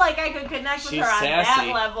Yes. feel like I could connect with She's her on sassy.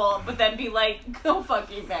 that level, but then be like, go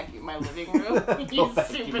fucking vacuum my living room, you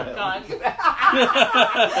stupid cunt.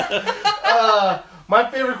 My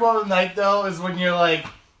favorite quote of the night, though, is when you're like,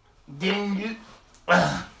 ding you.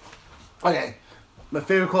 Okay. My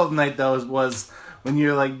favorite quote of the night, though, was when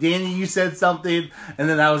you're like, Danny, you said something, and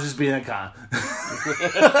then I was just being a con. I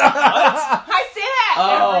say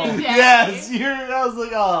that every day. Yes, I was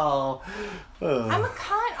like, oh. I'm a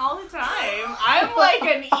cunt all the time. I'm like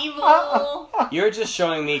an evil... You're just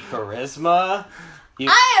showing me charisma.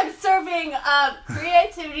 I am serving up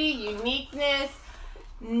creativity, uniqueness.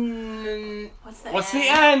 What's the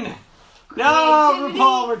N? No, Creativity,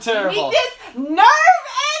 RuPaul, we're terrible. Uniqueness, nerve,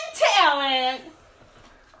 and talent.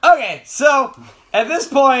 Okay, so at this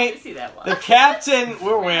point, See that one? the captain.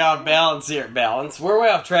 We're way off balance here. We're way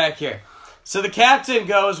off track here. So the captain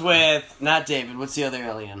goes with not David. What's the other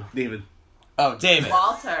alien? David. Oh, David.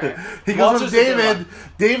 Walter. He goes Walter's with a good David.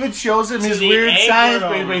 David shows him his the weird egg science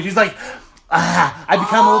room. brain. He's like, I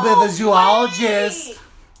become a little bit of a zoologist Wait.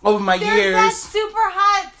 over my There's years. that super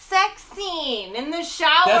hot sex scene in the shower.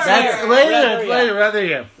 That's That's Rather later,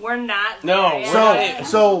 yeah. We're not No, there we're yet. not-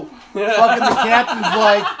 So fucking the captain's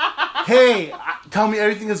like, hey, tell me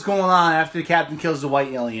everything that's going on after the captain kills the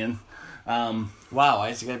white alien. Wow, why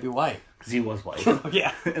is he gotta be white? Because he was white. Oh,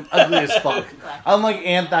 yeah. And ugly as fuck. Unlike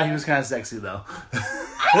Ann thought he was kind of sexy, though.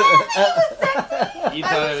 You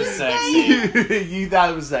thought it was sexy. You thought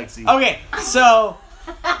it was sexy. Okay, so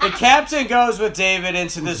the captain goes with David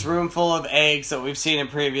into this room full of eggs that we've seen in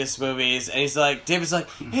previous movies, and David's like,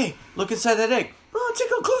 hey, look inside that egg. Oh, take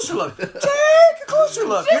a closer look. Take a closer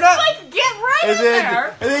look. Just You're not. like get right And in then,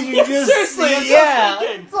 there. and then you Yeah, just seriously, that's what yeah, I'm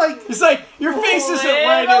thinking. it's like It's like your face isn't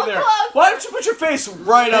right in Little there. closer. Why don't you put your face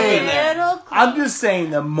right up in there? Little close. I'm just saying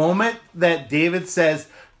the moment that David says,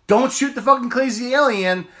 "Don't shoot the fucking crazy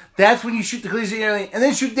alien," that's when you shoot the crazy alien and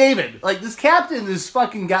then shoot David. Like this captain is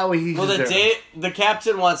fucking got what he Well, deserves. the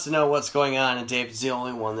captain wants to know what's going on, and David's the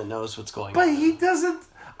only one that knows what's going But on. he doesn't.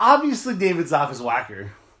 Obviously, David's off his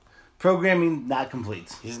whacker. Programming not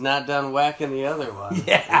complete. He's not done whacking the other one.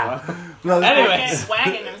 Yeah. No, Anyways.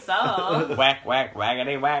 Wagging himself. Whack, whack,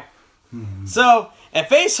 whackity, whack. So, a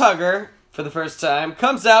facehugger, for the first time,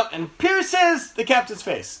 comes out and pierces the captain's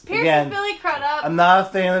face. Pierce Again, Billy Crudup. I'm not a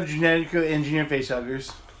fan of genetically engineered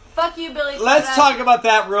facehuggers. Fuck you, Billy Crudup. Let's talk about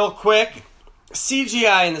that real quick.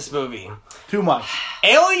 CGI in this movie. Too much.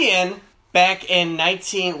 Alien, back in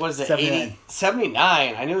 79.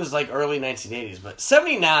 79. I knew it was like early 1980s, but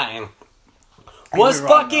 79 was You're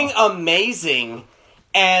wrong, fucking amazing,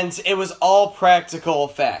 and it was all practical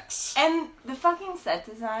effects. And the fucking set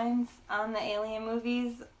designs on the Alien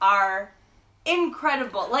movies are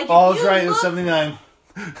incredible. Like, Oh, if that's you right. It was look- 79.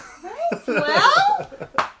 Right? Well,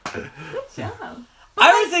 good job.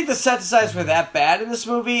 I don't think the set designs were that bad in this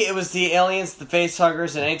movie. It was the aliens, the face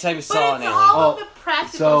huggers, and anytime you saw an But it's alien. all of the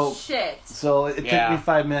practical shit. So it Yeah. took me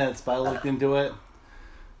 5 minutes, but I looked into it.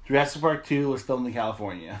 Jurassic Park 2 was filmed in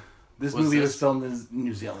California. This Was movie this? was filmed in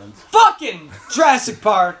New Zealand. Fucking Jurassic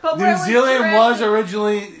Park! But where New Zealand was Jurassic-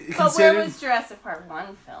 originally But where considered was Jurassic Park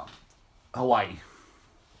 1 filmed? Hawaii.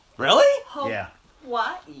 Really? Yeah.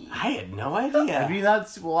 Hawaii. I had no idea. Have you not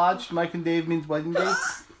watched Mike and Dave Means Wedding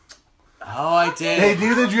Dates? Oh, I did. They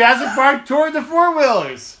do the Jurassic Park tour of the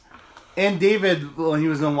four-wheelers. And David, when he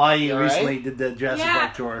was in Hawaii You recently, alright? did the Jurassic Yeah.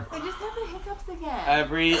 Park tour. I just have the hiccups again.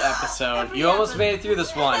 Every episode. Every You almost episode. made it through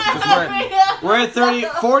this one. 'Cause Every we're at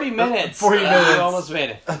 40 minutes. 40 minutes. You almost made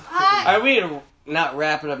it. Hi. Alright, we need to not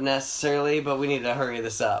wrap it up necessarily, but we need to hurry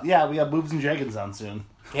this up. Yeah, we got Boobs and Dragons on soon.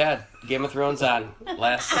 Yeah, Game of Thrones on.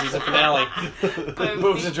 Last season finale.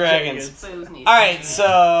 Boobs and Dragons. Booze needs Alright,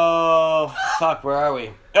 so... Fuck, where are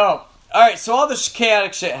we? Oh, alright, so all this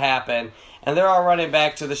chaotic shit happened, and they're all running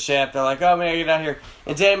back to the ship. They're like, oh, man, get out here.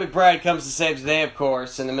 And Danny McBride comes to save the day, of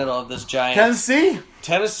course, in the middle of this giant... Tennessee?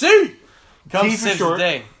 Tennessee! Comes T to for save the short.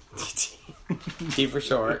 day. T for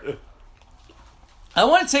short. I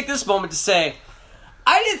want to take this moment to say,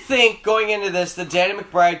 I didn't think going into this that Danny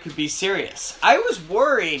McBride could be serious. I was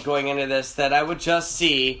worried going into this that I would just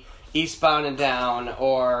see Eastbound and Down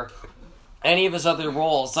or any of his other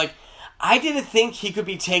roles. Like, I didn't think he could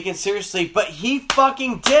be taken seriously, but he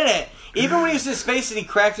fucking did it. Even when he was in space and he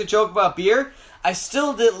cracked a joke about beer, I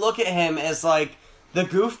still didn't look at him as, like, the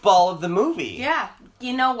goofball of the movie. Yeah.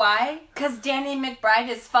 You know why? Because Danny McBride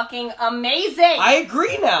is fucking amazing. I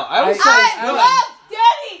agree now. I was I love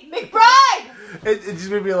Danny McBride. It just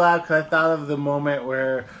made me laugh because I thought of the moment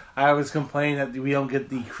where I was complaining that we don't get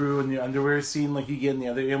the crew in the underwear scene like you get in the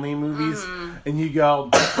other Alien movies. And you go,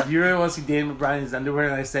 do you really want to see Danny McBride in his underwear?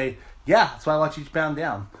 And I say, yeah, that's why I watch Eastbound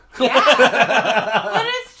Down. But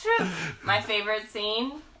it's true. My favorite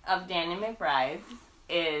scene of Danny McBride's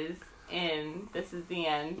is in This Is the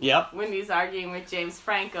End. Yep. When he's arguing with James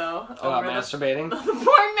Franco About over masturbating. the porn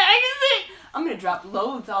magazine. I'm gonna drop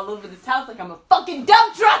loads all over this house like I'm a fucking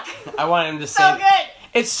dump truck. I wanted him to say So good.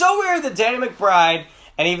 It's so weird that Danny McBride,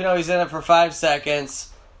 and even though he's in it for 5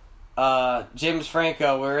 seconds, James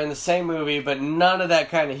Franco were in the same movie, but none of that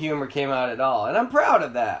kind of humor came out at all. And I'm proud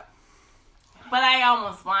of that. But I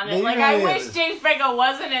almost wanted, Maybe like, I it wish is. James Franco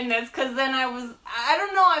wasn't in this, because then I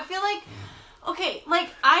don't know, I feel like, okay, like,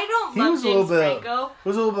 I don't He love was a little James bit. Franco. It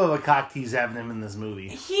was a little bit of a cock tease having him in this movie.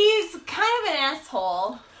 He's kind of an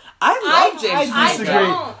asshole. I love James I Franco.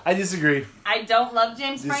 don't. I disagree. I don't love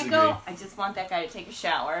James Disagree. Franco. I just want that guy to take a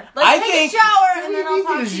shower. I Take think- a shower, and then I'll He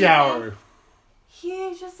talk did to a you. shower.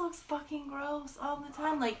 He just looks fucking gross all the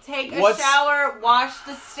time. Like, take a What's- shower, wash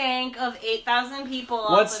the stank of 8,000 people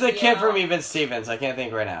off What's of the kid you. from Even Stevens? I can't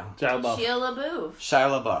think right now. Shia LaBeouf. Shia LaBeouf.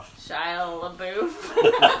 Shia LaBeouf. Shia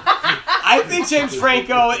LaBeouf. I think James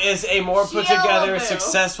Franco is a more put Shia together, LaBeouf.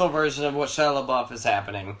 successful version of what Shia LaBeouf is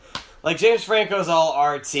happening. Like, James Franco's all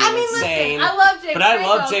artsy I and mean, insane. listen, I love James but I Franco.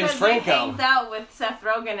 love James 'cause Franco. He hangs out with Seth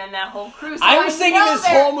Rogen and that whole crew. So I was thinking know this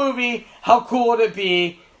they're- whole movie, how cool would it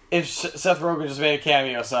be if Seth Rogen just made a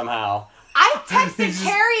cameo somehow? I texted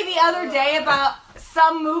Carrie the other day about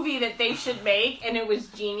some movie that they should make, and it was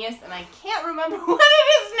genius, and I can't remember what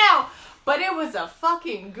it is now. But it was a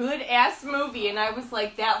fucking good-ass movie, and I was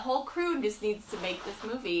like, that whole crew just needs to make this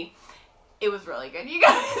movie. It was really good, you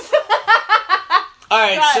guys.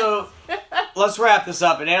 Alright, Yes. so let's wrap this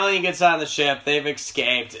up. An alien gets on the ship. They've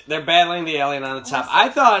escaped. They're battling the alien on the top. I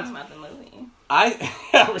thought... About the movie.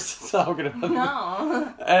 we're still talking about it.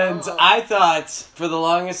 No. And Oh. I thought for the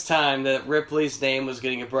longest time that Ripley's name was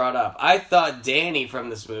going to get brought up. I thought Danny from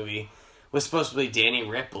this movie was supposed to be Danny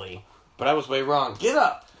Ripley, but I was way wrong. Get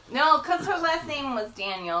up. No, because her last name was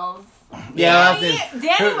Daniels. Yeah,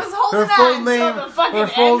 Danny was holding her full on name. until the fucking Her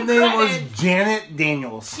full end name credits. was Janet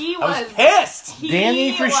Daniels. He I was was pissed. He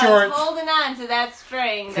Danny for was short. holding on to that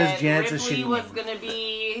string 'Cause that Janet's a Ripley shitty was name. going to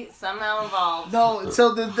be somehow involved. No,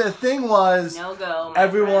 so the thing was, No go. my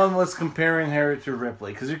everyone friend. was comparing her to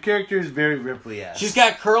Ripley because her character is very Ripley-esque. She's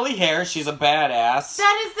got curly hair. She's a badass.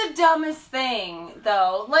 That is the dumbest thing,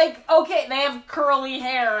 though. Like, okay, they have curly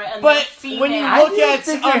hair and But they're female. when you I look didn't at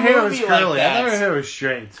think a her hair was movie like curly. I thought that. her hair was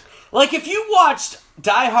straight. Like, if you watched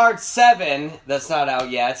Die Hard 7, that's not out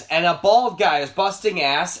yet, and a bald guy is busting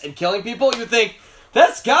ass and killing people, you think,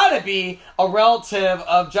 that's gotta be a relative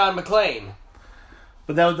of John McClane.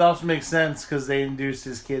 But that would also make sense because they induced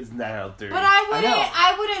his kids in Die Hard 3. But I know.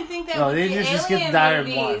 I wouldn't think that No, would they be just alien get Die Hard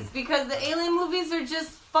movies 1. because the alien movies are just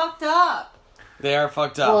fucked up. They are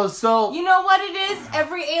fucked up. Well, so You know what it is?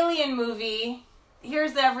 Every alien movie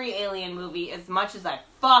here's every Alien movie. As much as I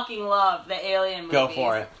fucking love the Alien movies. Go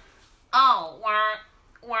for it. Oh,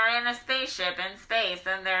 we're in a spaceship in space,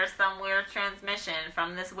 and there's some weird transmission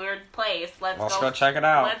from this weird place. Let's go check it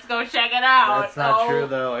out. Let's go check it out. That's not true,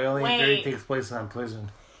 though. Alien 3 takes place on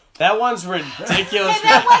prison. That one's ridiculous. And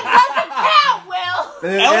that one doesn't count,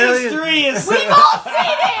 Will. Aliens 3 is... We've all seen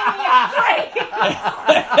Aliens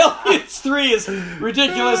 3. Aliens 3 is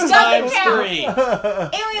ridiculous Doesn't times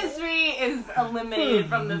count. 3. Aliens 3 is eliminated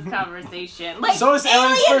from this conversation. Like, So is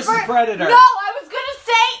Aliens versus Predator. No, I was gonna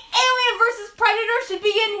say Alien versus Predator should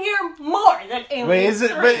be in here more than Alien. Wait, is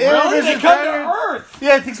it? 3. But Really? Alien They versus come to Predator? Earth.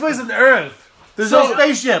 Yeah, it takes place on Earth. There's So- no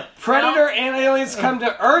spaceship. Predator and aliens come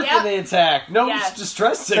to Earth Yep. and they attack. No Yes.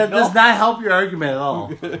 distress That signal. does not help your argument at all.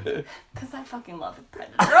 Because I fucking love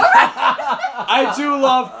Predator. I do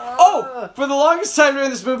love... Oh! For the longest time during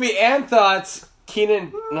this movie, Anne thought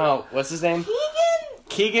Keenan... No, what's his name?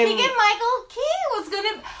 Keegan Michael Key was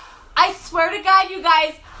gonna... I swear to God, you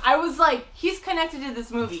guys, I was like, he's connected to this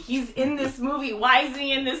movie. He's in this movie. Why isn't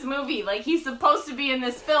he in this movie? Like, he's supposed to be in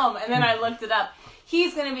this film. And then I looked it up.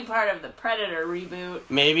 He's gonna be part of the Predator reboot.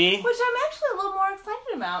 Maybe. Which I'm actually a little more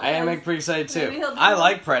excited about. I am because pretty excited maybe too. he'll do I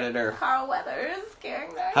like Predator. Carl Weathers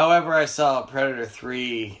character. However, I saw Predator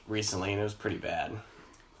 3 recently and it was pretty bad.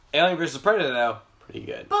 Alien vs. Predator, though, pretty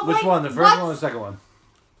good. But Which like, one? The first what's- one or the second one?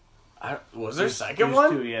 Was there a second There's one?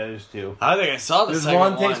 two, yeah, there's two. I think I saw the There's second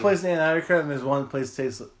one one. takes place in Antarctica and there's one takes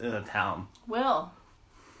place in a town. Will.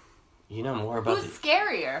 You know more about Who's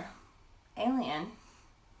scarier? Alien.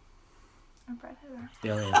 Or Predator?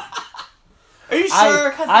 Alien. Are you sure?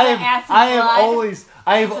 Because of the acid I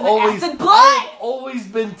have acid blood. always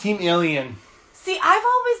been Team Alien. See, I've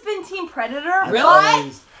always been Team Predator. Really?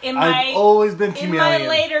 Always. In I've always been in Team my Alien.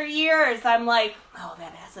 later years, I'm like, oh,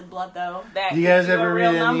 that acid blood though. That Do you guys could do ever a read real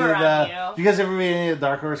any of number on the? you. Do you guys ever read any of the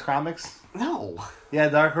Dark Horse comics? No. Yeah,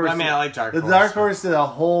 Dark Horse. I mean, I like Dark Horse. The Dark Horse did a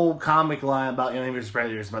whole comic line about Alien vs.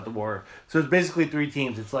 Predators about the war. So it's basically three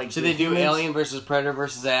teams. It's like Should the they do humans- Alien vs. Predator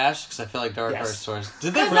vs. Ash? Because I feel like Dark Yes. Horse stores.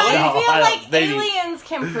 Did they Because really? No, I feel I don't- like they- aliens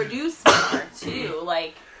can produce more too.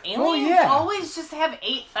 Like aliens yeah. always just have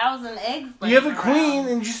 8,000 eggs. You have a laying queen, around.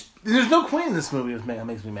 and just there's no queen in this movie. That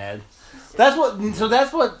makes me mad. That's what. So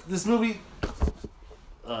that's what this movie.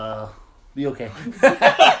 Be okay.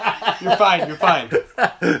 You're fine. You're fine.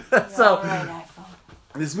 So All right, iPhone.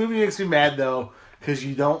 this movie makes me mad though because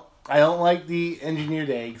I don't like the engineered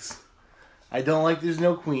eggs. I don't like there's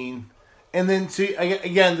no queen. And then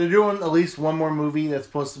again, they're doing at least one more movie that's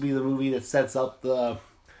supposed to be the movie that sets up the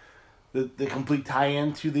complete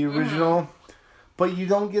tie-in to the original. But you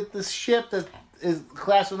don't get the ship that is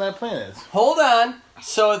class on that planet. Hold on.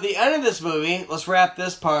 So at the end of this movie, let's wrap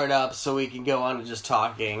this part up so we can go on to just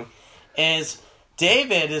talking. Is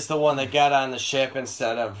David is the one that got on the ship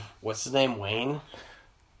instead of what's his name, Wayne?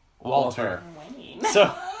 Walter. Wayne.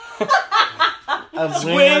 So Of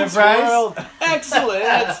Wayne Wayne's Enterprise? World. Excellent.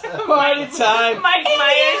 Party time. Mike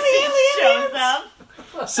Myers just shows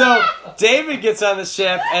up. So David gets on the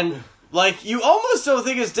ship and like you almost don't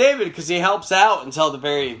think it's David because he helps out until the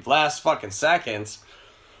very last fucking seconds.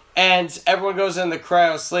 And everyone goes in the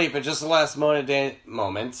cryo sleep at just the last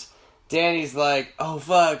moment. Danny's like, "Oh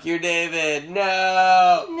fuck, you're David.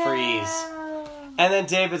 No. Freeze." And then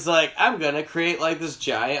David's like, "I'm gonna create like this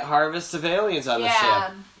giant harvest of aliens on the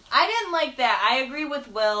ship." I didn't like that. I agree with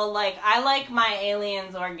Will. Like, I like my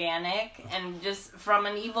aliens organic and just from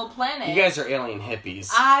an evil planet. You guys are alien hippies.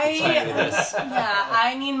 I'll tell you this. Yeah,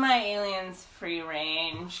 I need my aliens free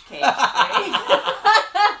range, cage free.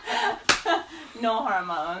 No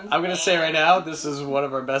hormones. I'm gonna say right now, this is one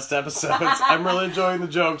of our best episodes. I'm really enjoying the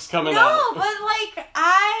jokes coming out. No, but like,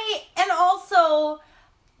 and also,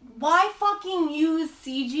 why fucking use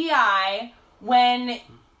CGI when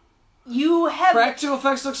you have Practical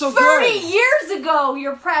effects look so 30 good. years ago,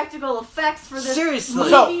 your practical effects for this Seriously.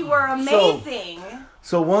 movie were amazing.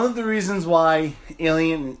 So one of the reasons why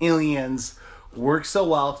aliens work so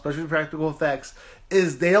well, especially with practical effects,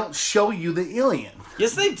 is they don't show you the alien.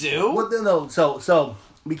 Yes, they do. What the, no, so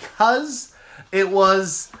because it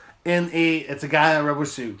was it's a guy in a rubber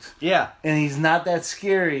suit, Yeah. and he's not that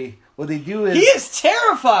scary. What they do is He is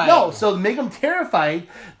terrifying. no. So to make him terrified,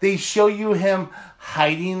 they show you him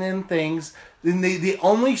hiding in things. Then they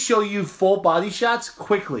only show you full body shots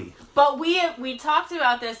quickly. But we talked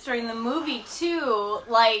about this during the movie too,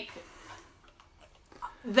 like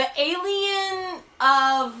the alien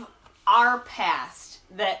of our past,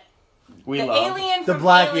 that we the love. alien The from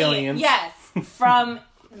black Alien, aliens. yes, from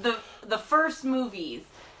the first movies.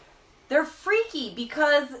 they're freaky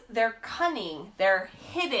because they're cunning, they're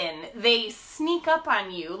hidden, they sneak up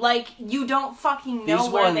on you like you don't fucking know These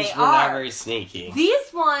where ones they were are. not very sneaky.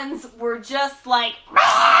 These ones were just like,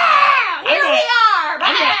 "Rah! Here we are!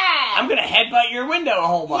 I'm gonna headbutt your window a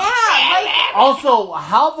whole bunch. Yeah, like, Also,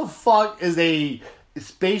 how the fuck is a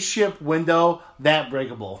spaceship window that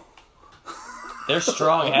breakable? They're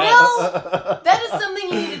strong heads. well, that is something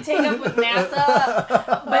you need to take up with NASA,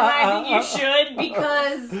 but I think you should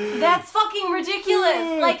because that's fucking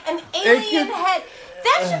ridiculous. Like an alien head.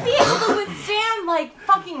 That should be able to withstand like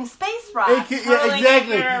fucking space rocks.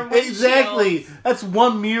 Exactly. That's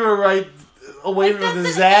one mirror right away from a That's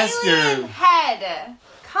disaster. an alien head.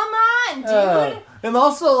 Come on, dude. And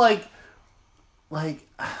also, like,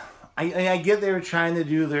 I get they were trying to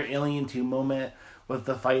do their Alien 2 moment with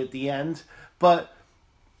the fight at the end, but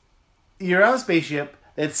you're on a spaceship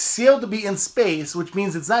that's sealed to be in space, which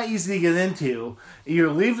means it's not easy to get into.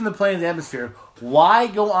 You're leaving the planet's atmosphere. Why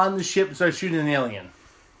go on the ship and start shooting an alien?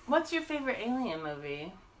 What's your favorite alien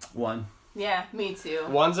movie? One. Yeah, me too.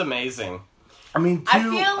 One's amazing. I mean, 2. I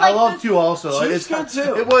feel I like love this- 2 also. Two's good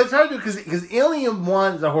too. It's hard to because Alien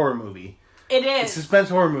 1 is a horror movie. It It's a is. suspense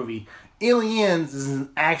horror movie. Aliens is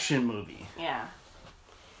an action movie. Yeah.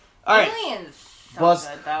 All right. Aliens so Plus-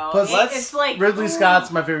 good though. plus It- it's like Ridley ooh,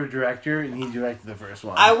 Scott's my favorite director, and he directed the first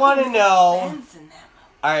one. I want to know. suspense in that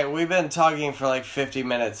All right, we've been talking for like 50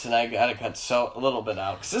 minutes, and I gotta cut a little bit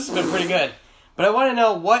out because this has been pretty good. But I want to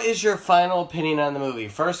know, what is your final opinion on the movie?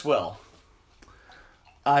 First, Will.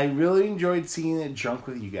 I really enjoyed seeing it drunk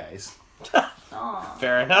with you guys. Aw.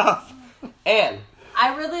 Fair enough. Anne.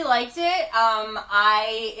 I really liked it.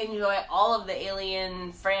 I enjoy all of the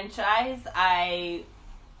Alien franchise. I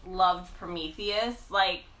loved Prometheus.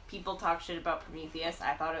 Like, people talk shit about Prometheus.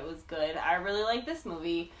 I thought it was good. I really liked this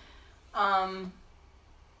movie.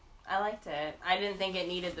 I liked it. I didn't think it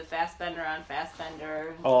needed the Fassbender on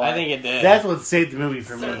Fassbender. Oh, I think it did. That's what saved the movie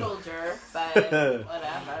for me. Circle jerk, but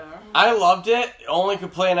whatever. I loved it. Only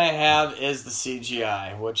complaint I have is the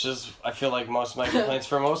CGI, which is, I feel like, most of my complaints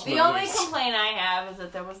for most The movies. only complaint I have is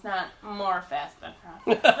that there was not more Fassbender.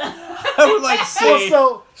 I would like to see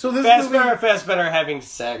So this Fassbender movie, and Fassbender having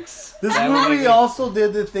sex. this That would movie make me- also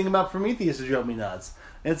did the thing about Prometheus that drove me nuts.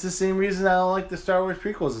 And it's the same reason I don't like the Star Wars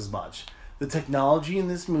prequels as much. The technology in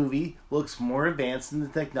this movie looks more advanced than the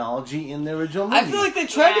technology in the original movie. I feel like they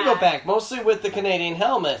tried to go Yeah. back, mostly with the Canadian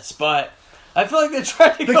helmets, but I feel like they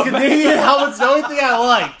tried to the go Canadian back. helmet's the only thing I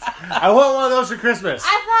liked. I want one of those for Christmas.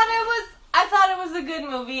 I thought it was a good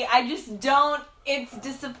movie. I just don't. It's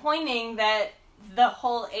disappointing that the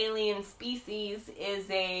whole alien species is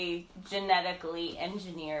a genetically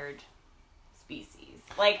engineered species.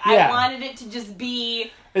 Like Yeah. I wanted it to just be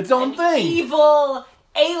Its own an thing. evil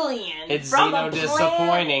alien. It's from xeno a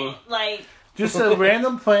disappointing. planet. Like Just a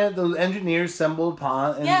random planet the engineers stumbled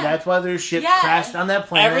upon, and Yeah. that's why their ship Yes. crashed on that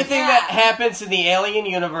planet. Everything Yeah. that happens in the alien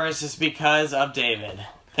universe is because of David.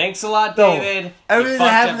 Thanks a lot, So, David. You everything that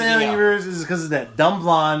fucked happened in the everything up. universe is because of that dumb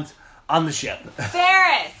blonde on the ship.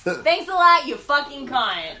 Ferris, thanks a lot, you fucking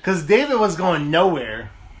cunt. Because David was going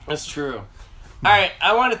nowhere. That's true. All right,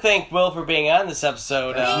 I want to thank Will for being on this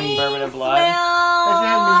episode of Thanks, Bourbon and Blood. Thanks for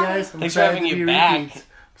having me, guys. I'm Thanks for excited having to you be a back. repeat.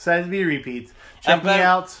 Excited to be a repeat. I'm Check me glad-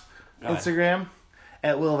 out Go ahead. Instagram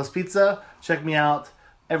at Will of Us Pizza. Check me out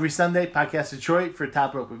every Sunday, Podcast Detroit, for a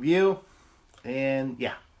Top Rope review. And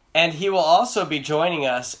yeah. And he will also be joining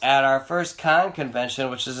us at our first con convention,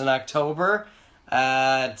 which is in October.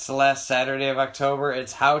 It's the last Saturday of October.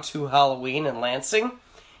 It's How to Halloween in Lansing.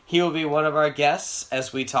 He will be one of our guests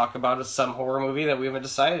as we talk about some horror movie that we haven't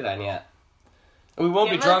decided on yet. We won't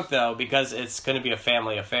be Give drunk, us- though, because it's going to be a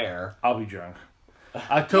family affair. I'll be drunk.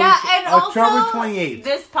 October, Yeah, and October also 28th.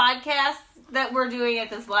 this podcast that we're doing at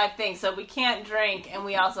this live thing, so we can't drink and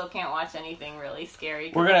we also can't watch anything really scary.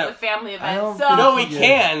 'Cause We're gonna- it's a family I event. don't So think- No, we Yeah.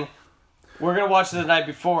 can. We're going to watch it the night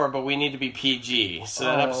before, but we need to be PG. So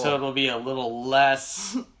that Oh. episode will be a little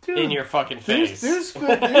less Dude, in your fucking face. There's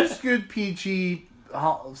good PG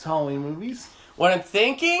Halloween movies. What I'm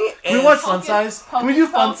thinking Can we is... watch Fun Hocus- Size? Can we do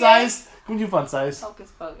Hocus Fun Pocus? Size? Can we do Fun Size?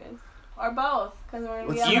 Hocus Pocus. Or both. Because we're going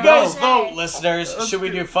to be Let's on You the guys road vote, day. listeners. Let's Should we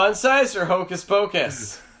do- do Fun Size or Hocus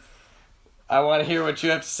Pocus? I want to hear what you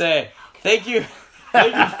have to say. Thank you.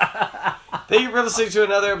 Thank you for listening to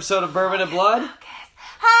another episode of Bourbon and Blood.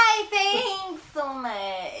 Hi, thanks so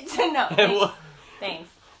much. No, And thanks. we'll- Thanks.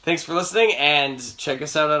 Thanks for listening, and check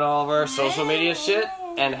us out on all of our social media shit,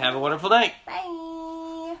 and have a wonderful night. Bye.